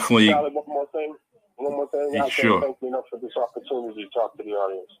I definitely. Charlie, one more thing. I sure. Thank you enough for this opportunity to talk to the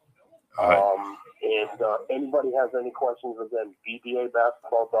audience. All right. And anybody has any questions, again,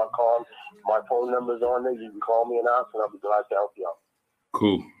 bbabasketball.com. My phone number's on there. You can call me and ask, and I'll be glad to help you out.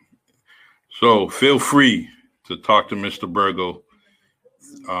 Cool. So feel free to talk to Mr. Burgo.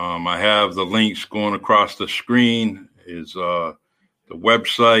 I have the links going across the screen. Is the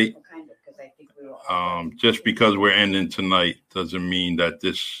website. Just because we're ending tonight doesn't mean that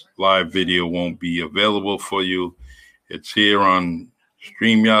this live video won't be available for you. It's here on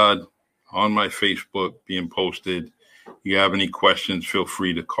StreamYard, on my Facebook, being posted. If you have any questions, feel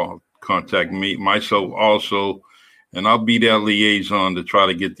free to contact me, myself also, and I'll be that liaison to try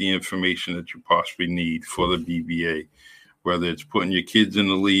to get the information that you possibly need for the BBA, whether it's putting your kids in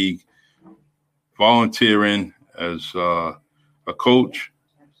the league, volunteering as a coach,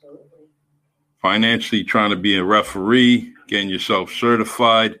 financially trying to be a referee, getting yourself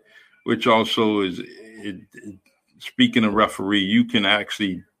certified, which also is, speaking of referee, you can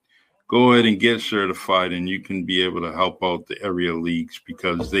actually go ahead and get certified, and you can be able to help out the area leagues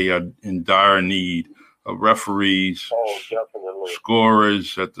because they are in dire need of referees,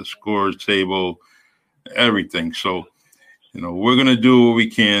 scorers at the scorers table, everything. So, we're going to do what we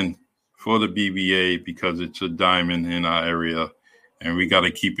can for the BBA because it's a diamond in our area, and we got to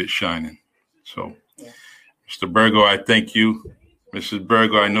keep it shining. So, Mr. Burgo, I thank you. Mrs.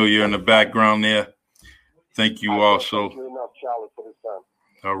 Burgo, I know you're in the background there. Thank you also. Thank you enough, Charlie, for this time.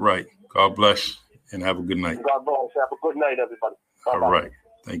 All right. God bless and have a good night. God bless. Have a good night, everybody. Bye-bye. All right.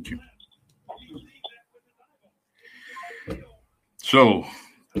 Thank you. So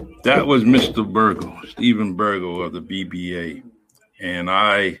that was Mr. Burgo, Stephen Burgo of the BBA. And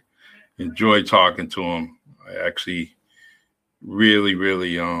I enjoyed talking to him. I actually really,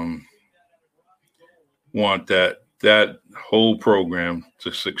 really want that whole program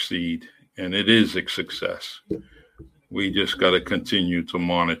to succeed. And it is a success. We just got to continue to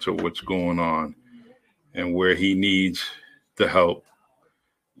monitor what's going on and where he needs the help.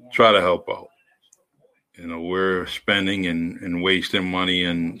 Try to help out. We're spending and wasting money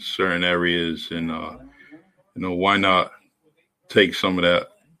in certain areas, and why not take some of that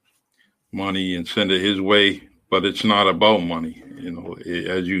money and send it his way? But it's not about money.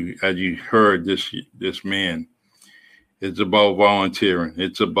 As you heard this man, it's about volunteering.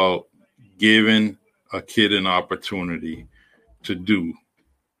 It's about giving a kid an opportunity to do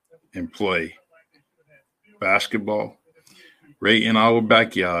and play basketball right in our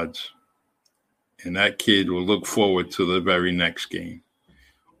backyards. And that kid will look forward to the very next game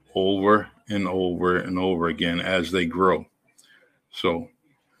over and over and over again as they grow. So,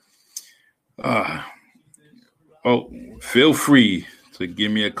 feel free to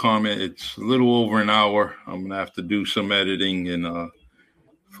give me a comment. It's a little over an hour. I'm going to have to do some editing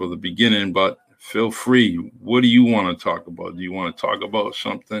for the beginning, but feel free. What do you want to talk about? Do you want to talk about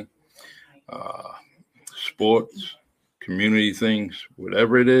something? Sports, community things,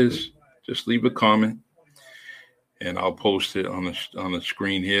 whatever it is, just leave a comment and I'll post it on the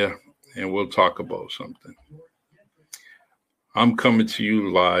screen here and we'll talk about something. I'm coming to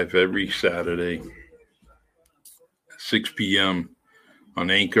you live every Saturday, 6 p.m. on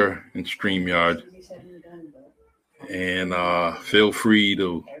Anchor and StreamYard. And feel free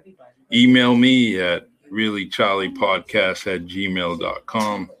to email me at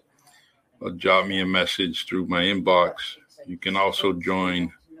reallycharliepodcast@gmail.com or drop me a message through my inbox. You can also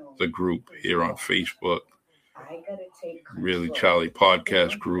join the group here on Facebook, Really Charlie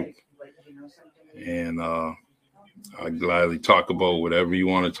Podcast group. And I gladly talk about whatever you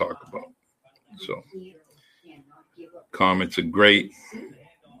want to talk about. So comments are great.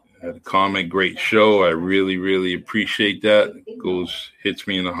 Had a comment, great show. I really, really appreciate that. It hits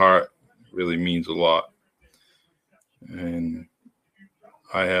me in the heart. Really means a lot. And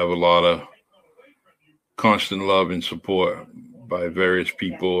I have a lot of constant love and support by various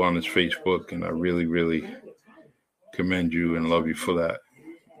people on this Facebook, and I really, really commend you and love you for that.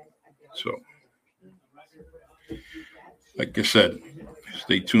 So, like I said,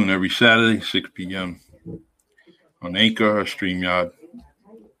 stay tuned every Saturday, 6 p.m. on Anchor or StreamYard,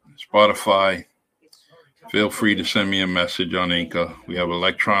 Spotify. Feel free to send me a message on Anchor. We have an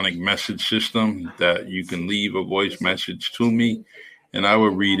electronic message system that you can leave a voice message to me, and I will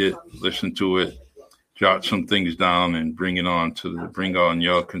read it, listen to it, jot some things down, and bring on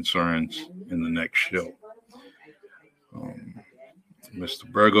your concerns in the next show. Mr.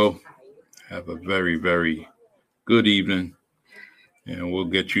 Burgo, have a very, very good evening, and we'll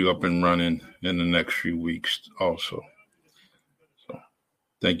get you up and running in the next few weeks also. So,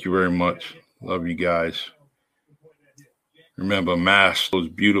 thank you very much. Love you guys. Remember, mask those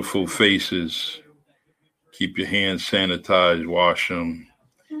beautiful faces. Keep your hands sanitized, wash them,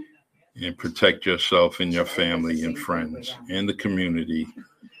 and protect yourself and your family and friends and the community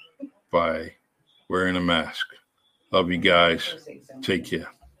by wearing a mask. Love you guys. Take care.